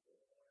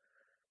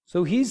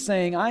 So he's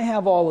saying, I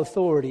have all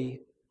authority.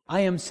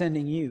 I am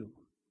sending you.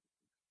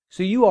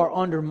 So you are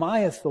under my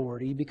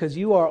authority because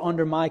you are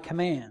under my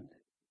command.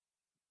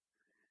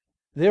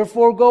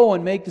 Therefore go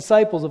and make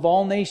disciples of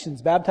all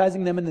nations,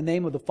 baptizing them in the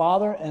name of the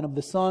Father and of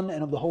the Son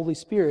and of the Holy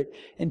Spirit,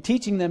 and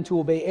teaching them to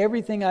obey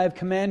everything I have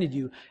commanded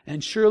you.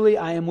 And surely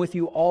I am with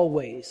you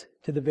always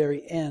to the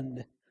very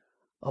end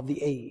of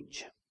the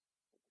age.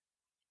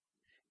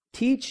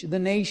 Teach the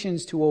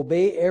nations to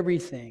obey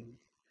everything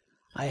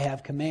I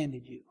have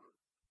commanded you.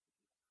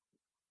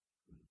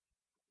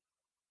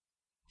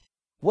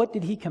 What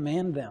did he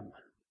command them?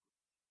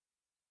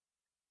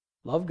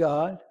 Love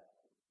God.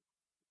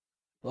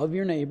 Love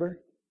your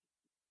neighbor.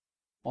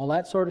 All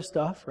that sort of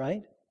stuff,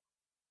 right?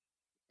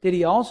 Did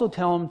he also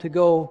tell them to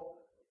go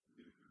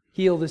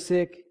heal the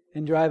sick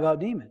and drive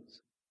out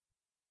demons?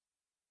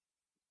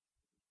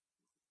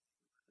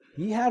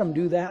 He had them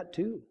do that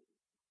too.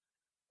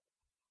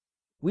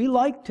 We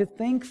like to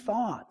think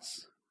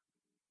thoughts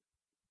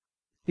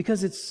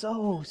because it's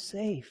so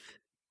safe.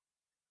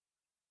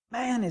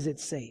 Man, is it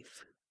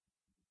safe.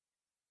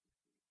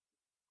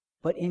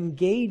 But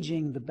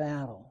engaging the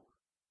battle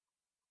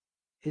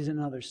is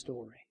another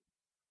story.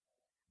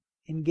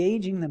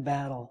 Engaging the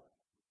battle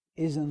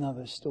is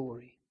another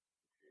story.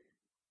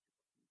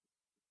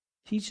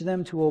 Teach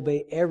them to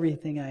obey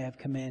everything I have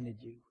commanded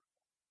you.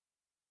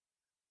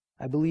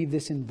 I believe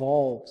this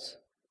involves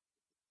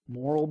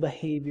moral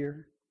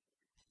behavior.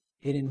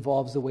 It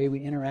involves the way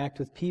we interact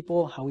with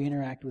people, how we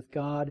interact with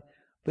God,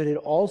 but it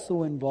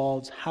also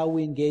involves how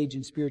we engage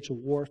in spiritual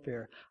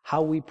warfare,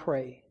 how we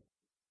pray.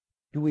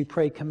 Do we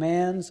pray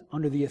commands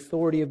under the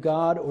authority of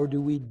God, or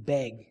do we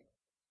beg?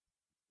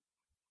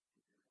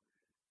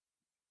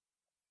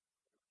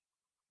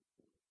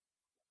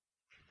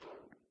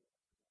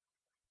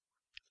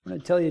 I'm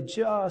going to tell you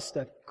just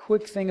a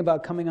quick thing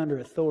about coming under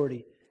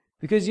authority.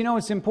 Because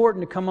it's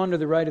important to come under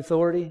the right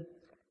authority.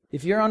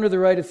 If you're under the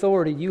right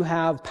authority, you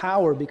have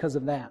power because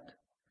of that.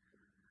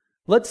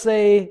 Let's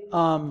say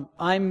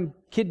I'm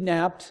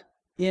kidnapped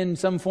in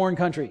some foreign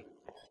country.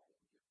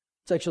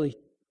 It's actually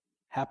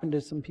happened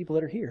to some people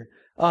that are here.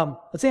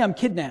 Let's say I'm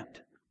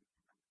kidnapped.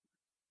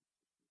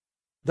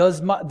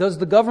 Does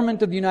the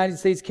government of the United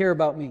States care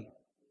about me?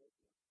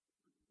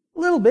 A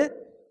little bit.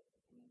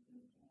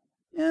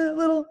 Yeah, a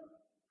little.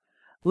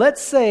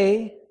 Let's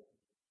say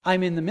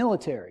I'm in the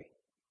military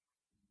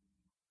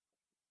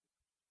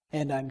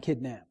and I'm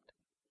kidnapped.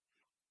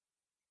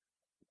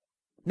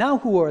 Now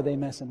who are they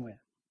messing with?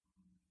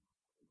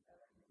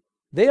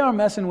 They are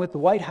messing with the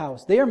White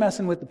House. They are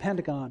messing with the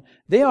Pentagon.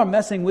 They are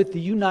messing with the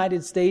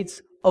United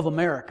States of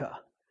America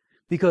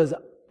because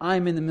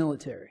I'm in the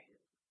military.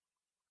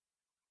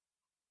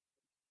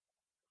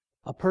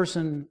 A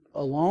person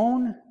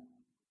alone,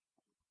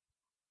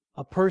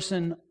 a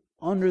person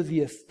under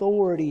the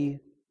authority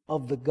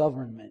of the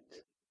government.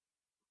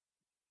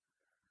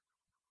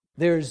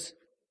 There's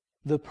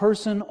the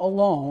person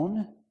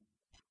alone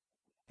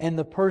and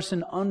the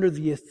person under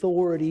the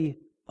authority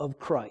of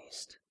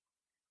Christ.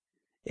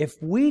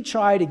 If we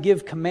try to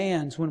give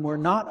commands when we're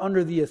not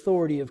under the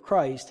authority of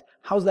Christ,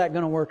 how's that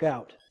going to work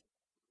out?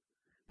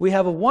 We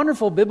have a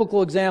wonderful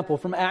biblical example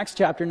from Acts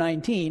chapter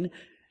 19.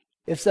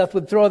 If Seth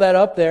would throw that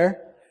up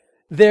there.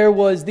 There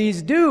was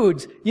these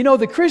dudes. You know,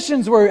 the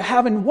Christians were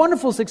having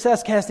wonderful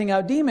success casting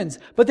out demons,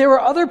 but there were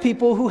other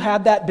people who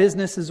had that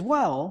business as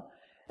well,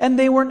 and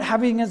they weren't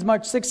having as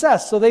much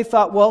success. So they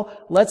thought,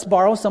 well, let's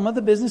borrow some of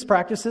the business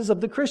practices of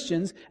the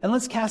Christians, and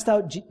let's cast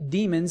out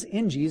demons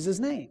in Jesus'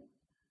 name.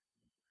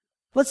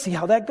 Let's see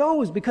how that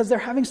goes, because they're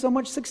having so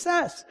much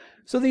success.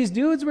 So these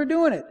dudes were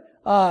doing it.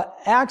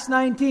 Acts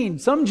 19.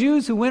 Some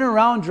Jews who went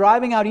around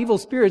driving out evil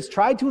spirits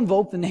tried to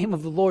invoke the name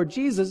of the Lord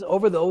Jesus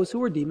over those who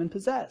were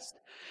demon-possessed.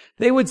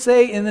 They would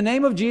say, in the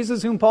name of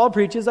Jesus whom Paul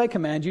preaches, I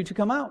command you to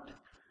come out.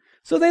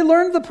 So they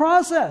learned the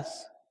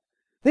process.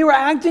 They were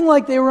acting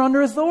like they were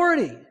under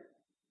authority.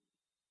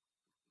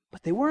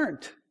 But they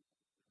weren't,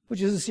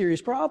 which is a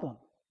serious problem.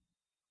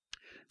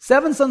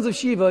 7 sons of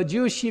Sheva, a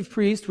Jewish chief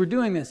priest, were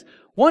doing this.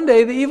 One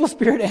day the evil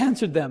spirit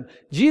answered them,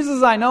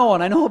 Jesus I know,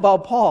 and I know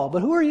about Paul,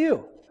 but who are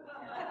you?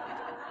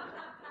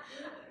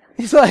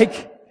 He's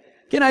like,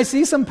 can I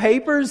see some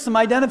papers, some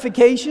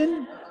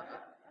identification?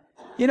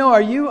 You know,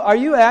 are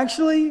you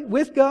actually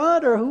with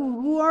God, or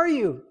who are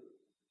you?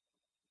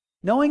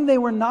 Knowing they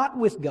were not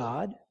with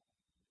God,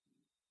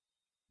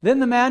 then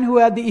the man who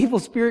had the evil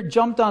spirit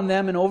jumped on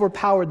them and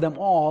overpowered them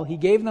all. He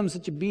gave them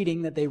such a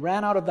beating that they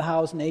ran out of the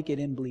house naked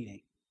and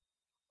bleeding.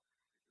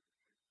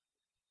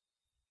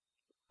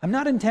 I'm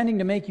not intending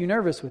to make you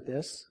nervous with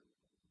this.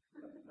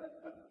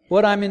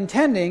 What I'm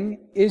intending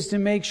is to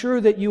make sure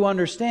that you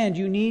understand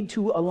you need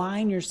to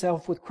align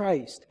yourself with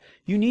Christ.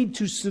 You need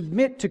to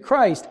submit to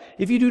Christ.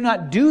 If you do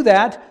not do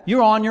that,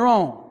 you're on your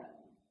own.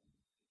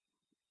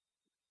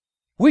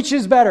 Which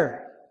is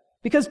better?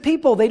 Because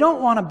people, they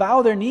don't want to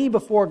bow their knee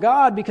before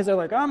God because they're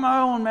like, I'm my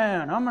own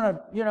man. I'm going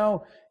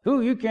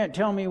to, you can't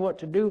tell me what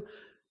to do.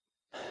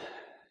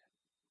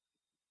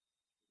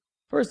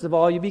 First of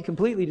all, you'd be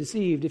completely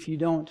deceived if you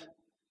don't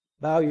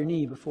bow your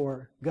knee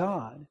before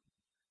God.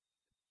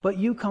 But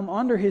you come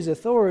under His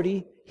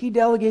authority. He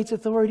delegates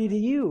authority to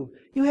you.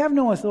 You have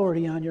no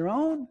authority on your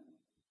own.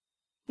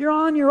 You're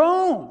on your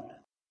own.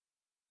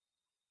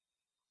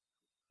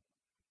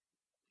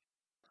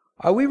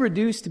 Are we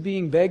reduced to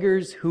being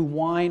beggars who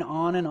whine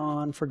on and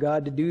on for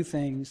God to do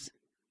things?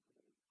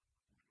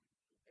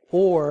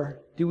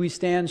 Or do we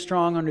stand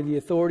strong under the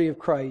authority of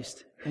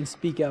Christ and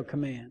speak out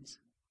commands?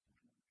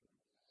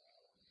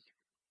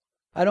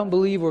 I don't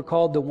believe we're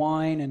called to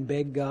whine and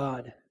beg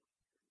God.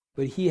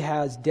 But He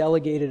has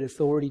delegated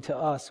authority to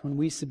us. When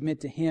we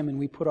submit to Him and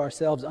we put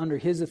ourselves under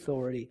His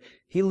authority,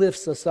 He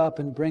lifts us up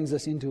and brings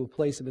us into a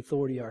place of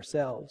authority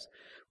ourselves.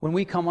 When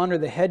we come under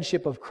the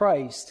headship of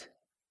Christ,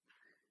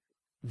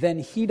 then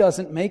He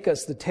doesn't make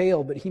us the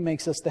tail, but He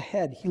makes us the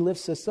head. He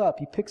lifts us up.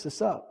 He picks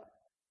us up.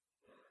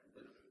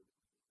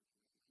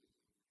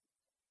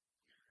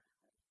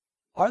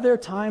 Are there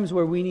times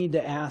where we need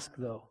to ask,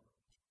 though?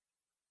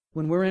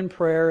 When we're in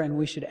prayer and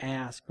we should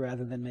ask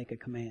rather than make a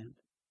command?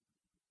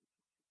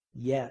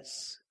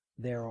 Yes,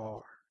 there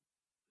are.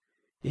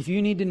 If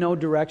you need to know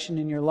direction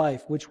in your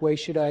life, which way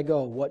should I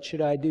go? What should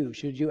I do?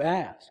 Should you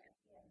ask?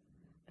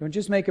 Don't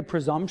just make a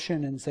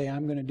presumption and say,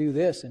 I'm going to do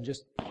this, and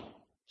just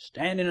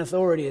stand in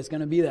authority. It's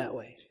going to be that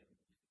way.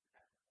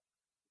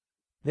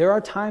 There are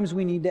times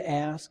we need to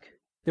ask.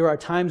 There are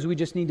times we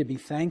just need to be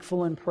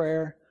thankful in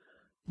prayer.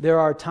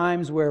 There are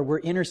times where we're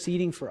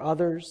interceding for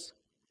others.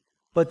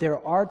 But there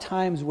are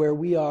times where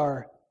we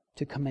are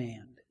to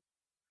command.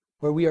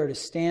 Where we are to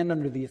stand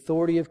under the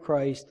authority of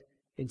Christ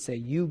and say,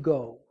 you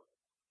go.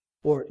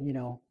 Or,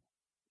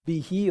 be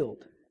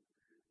healed.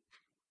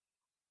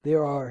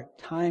 There are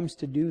times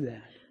to do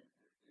that.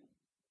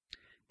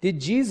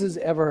 Did Jesus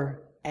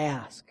ever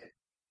ask?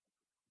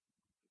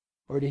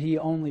 Or did He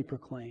only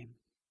proclaim?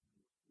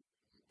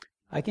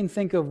 I can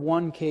think of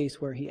one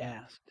case where He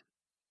asked.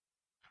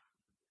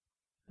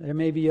 There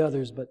may be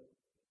others, but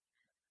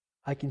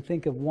I can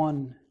think of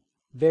one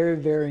very,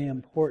 very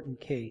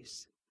important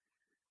case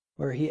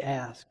where He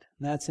asked.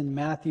 And that's in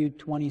Matthew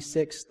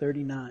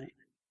 26:39.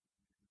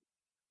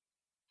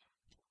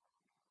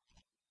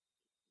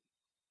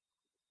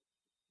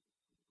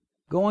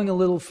 Going a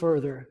little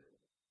further,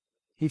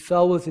 He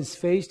fell with his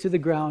face to the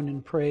ground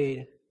and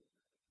prayed,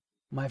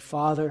 "My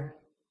Father,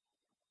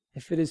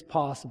 if it is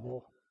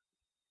possible,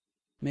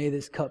 may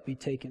this cup be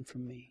taken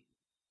from me."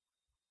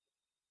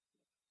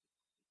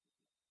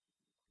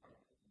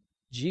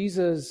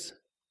 Jesus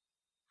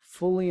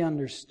fully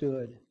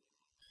understood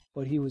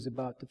what he was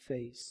about to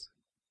face.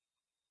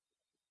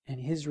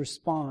 And his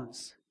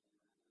response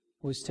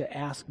was to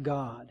ask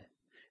God.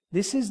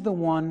 This is the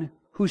one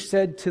who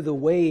said to the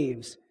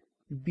waves,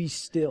 "Be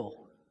still."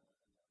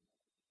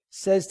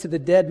 Says to the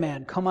dead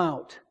man, "Come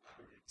out."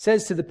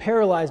 Says to the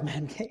paralyzed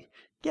man,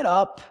 "Get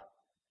up.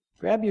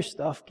 Grab your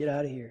stuff. Get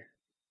out of here."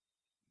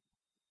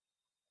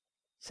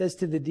 Says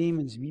to the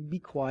demons, "Be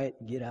quiet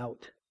and get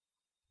out."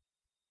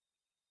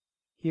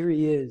 Here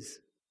he is.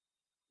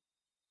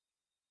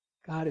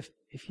 God,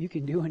 if you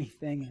can do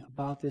anything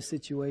about this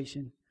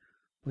situation,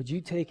 would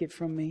you take it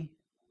from me?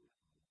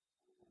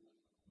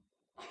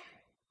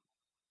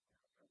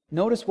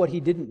 Notice what he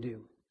didn't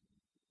do.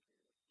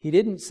 He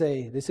didn't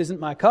say, "This isn't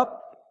my cup.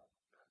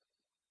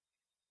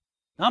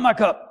 Not my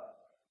cup.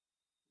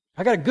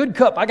 I got a good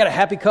cup. I got a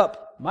happy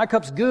cup. My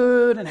cup's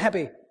good and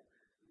happy."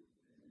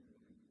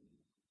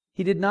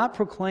 He did not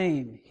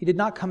proclaim, he did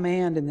not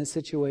command in this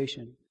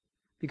situation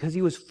because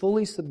he was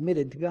fully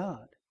submitted to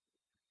God.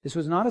 This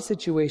was not a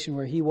situation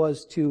where he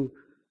was to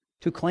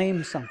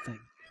claim something.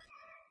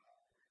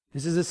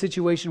 This is a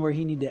situation where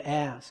he needed to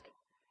ask.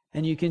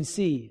 And you can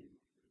see,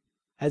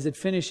 as it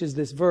finishes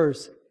this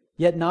verse,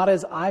 "Yet not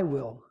as I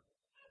will,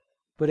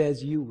 but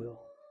as you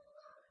will."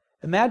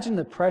 Imagine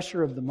the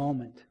pressure of the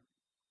moment.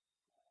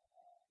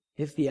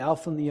 If the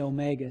Alpha and the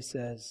Omega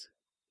says,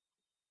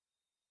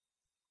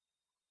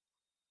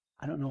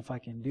 "I don't know if I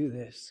can do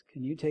this.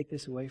 Can you take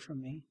this away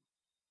from me?"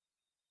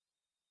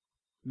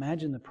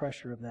 Imagine the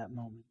pressure of that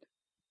moment.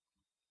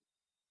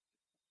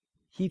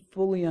 He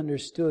fully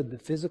understood the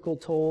physical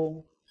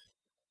toll.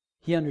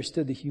 He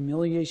understood the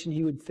humiliation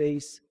he would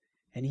face.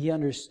 And he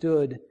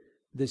understood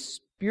the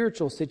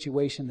spiritual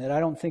situation that I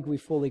don't think we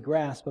fully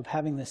grasp of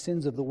having the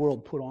sins of the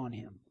world put on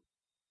him.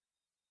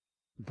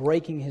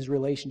 Breaking his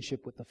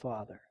relationship with the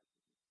Father.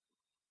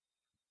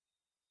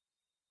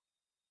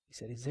 He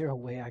said, "Is there a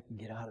way I can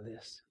get out of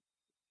this?"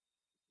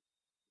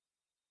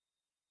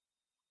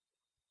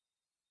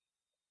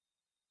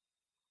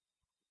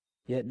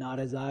 "Yet not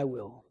as I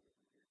will,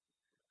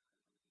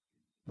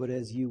 but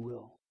as you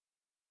will."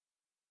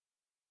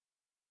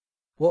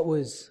 What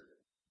was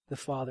the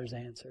Father's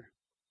answer?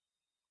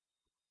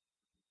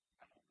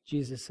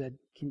 Jesus said,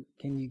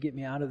 Can you get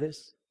me out of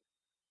this?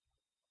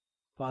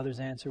 Father's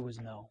answer was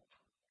no.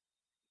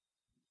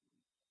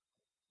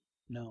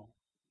 No.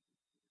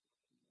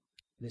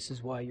 This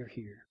is why you're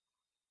here.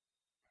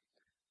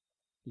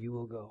 You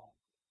will go.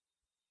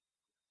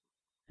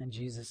 And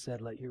Jesus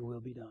said, "Let your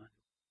will be done.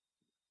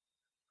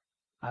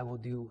 I will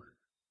do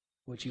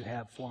what you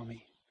have for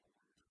me."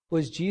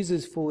 Was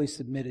Jesus fully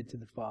submitted to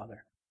the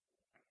Father?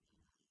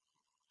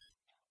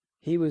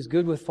 He was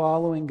good with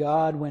following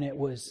God when it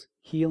was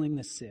healing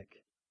the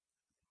sick.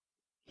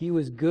 He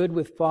was good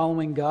with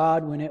following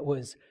God when it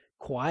was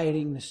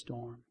quieting the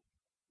storm.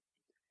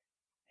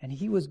 And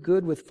he was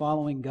good with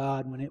following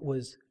God when it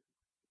was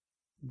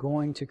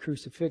going to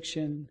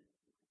crucifixion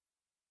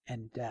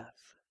and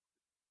death.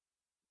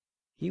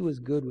 He was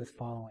good with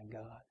following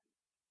God.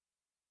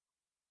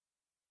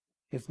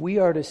 If we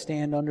are to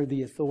stand under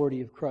the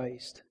authority of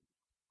Christ,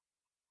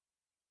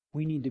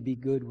 we need to be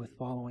good with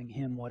following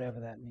Him, whatever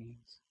that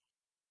means.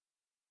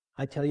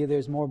 I tell you,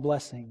 there's more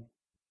blessing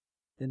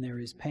than there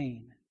is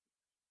pain.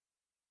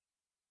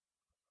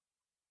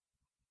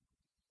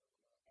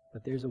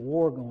 But there's a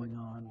war going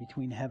on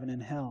between heaven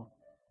and hell.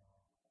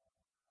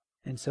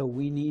 And so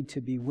we need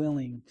to be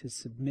willing to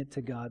submit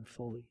to God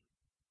fully.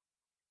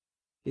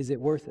 Is it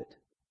worth it?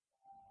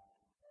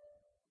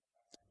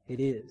 It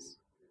is.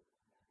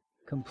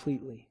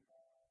 Completely.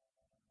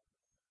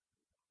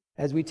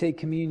 As we take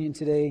communion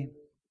today,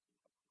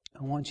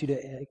 I want you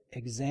to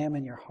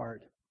examine your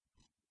heart.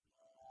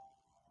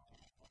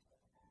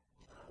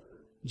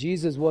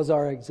 Jesus was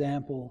our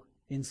example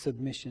in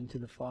submission to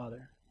the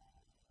Father.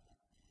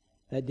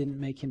 That didn't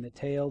make Him the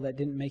tail. That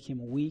didn't make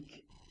Him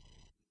weak.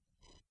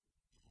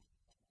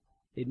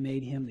 It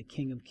made Him the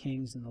King of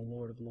Kings and the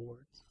Lord of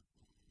Lords.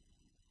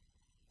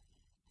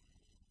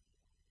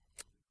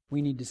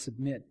 We need to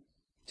submit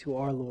to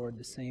our Lord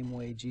the same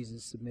way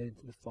Jesus submitted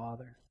to the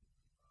Father.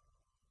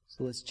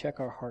 So let's check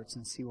our hearts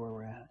and see where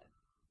we're at.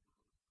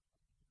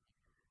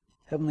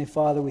 Heavenly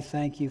Father, we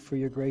thank You for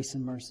Your grace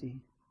and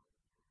mercy.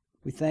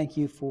 We thank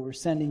You for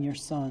sending Your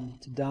Son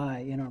to die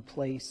in our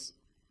place,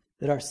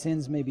 that our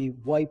sins may be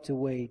wiped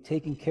away,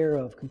 taken care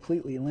of,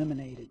 completely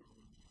eliminated,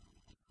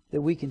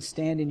 that we can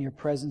stand in Your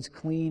presence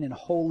clean and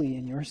holy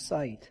in Your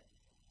sight,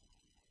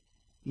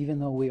 even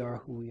though we are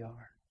who we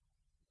are.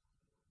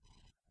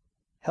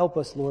 Help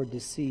us, Lord, to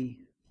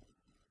see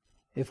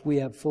if we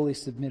have fully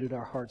submitted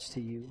our hearts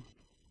to You.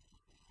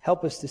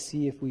 Help us to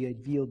see if we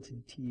have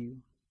yielded to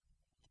You.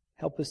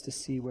 Help us to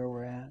see where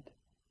we're at,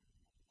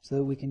 so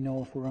that we can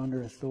know if we're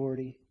under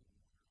authority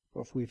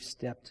or if we've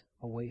stepped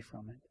away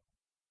from it.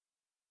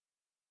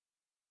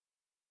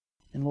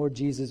 And Lord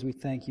Jesus, we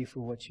thank you for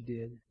what you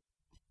did.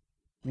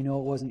 We know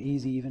it wasn't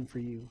easy even for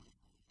you.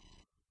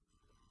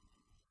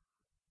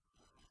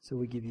 So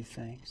we give you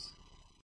thanks.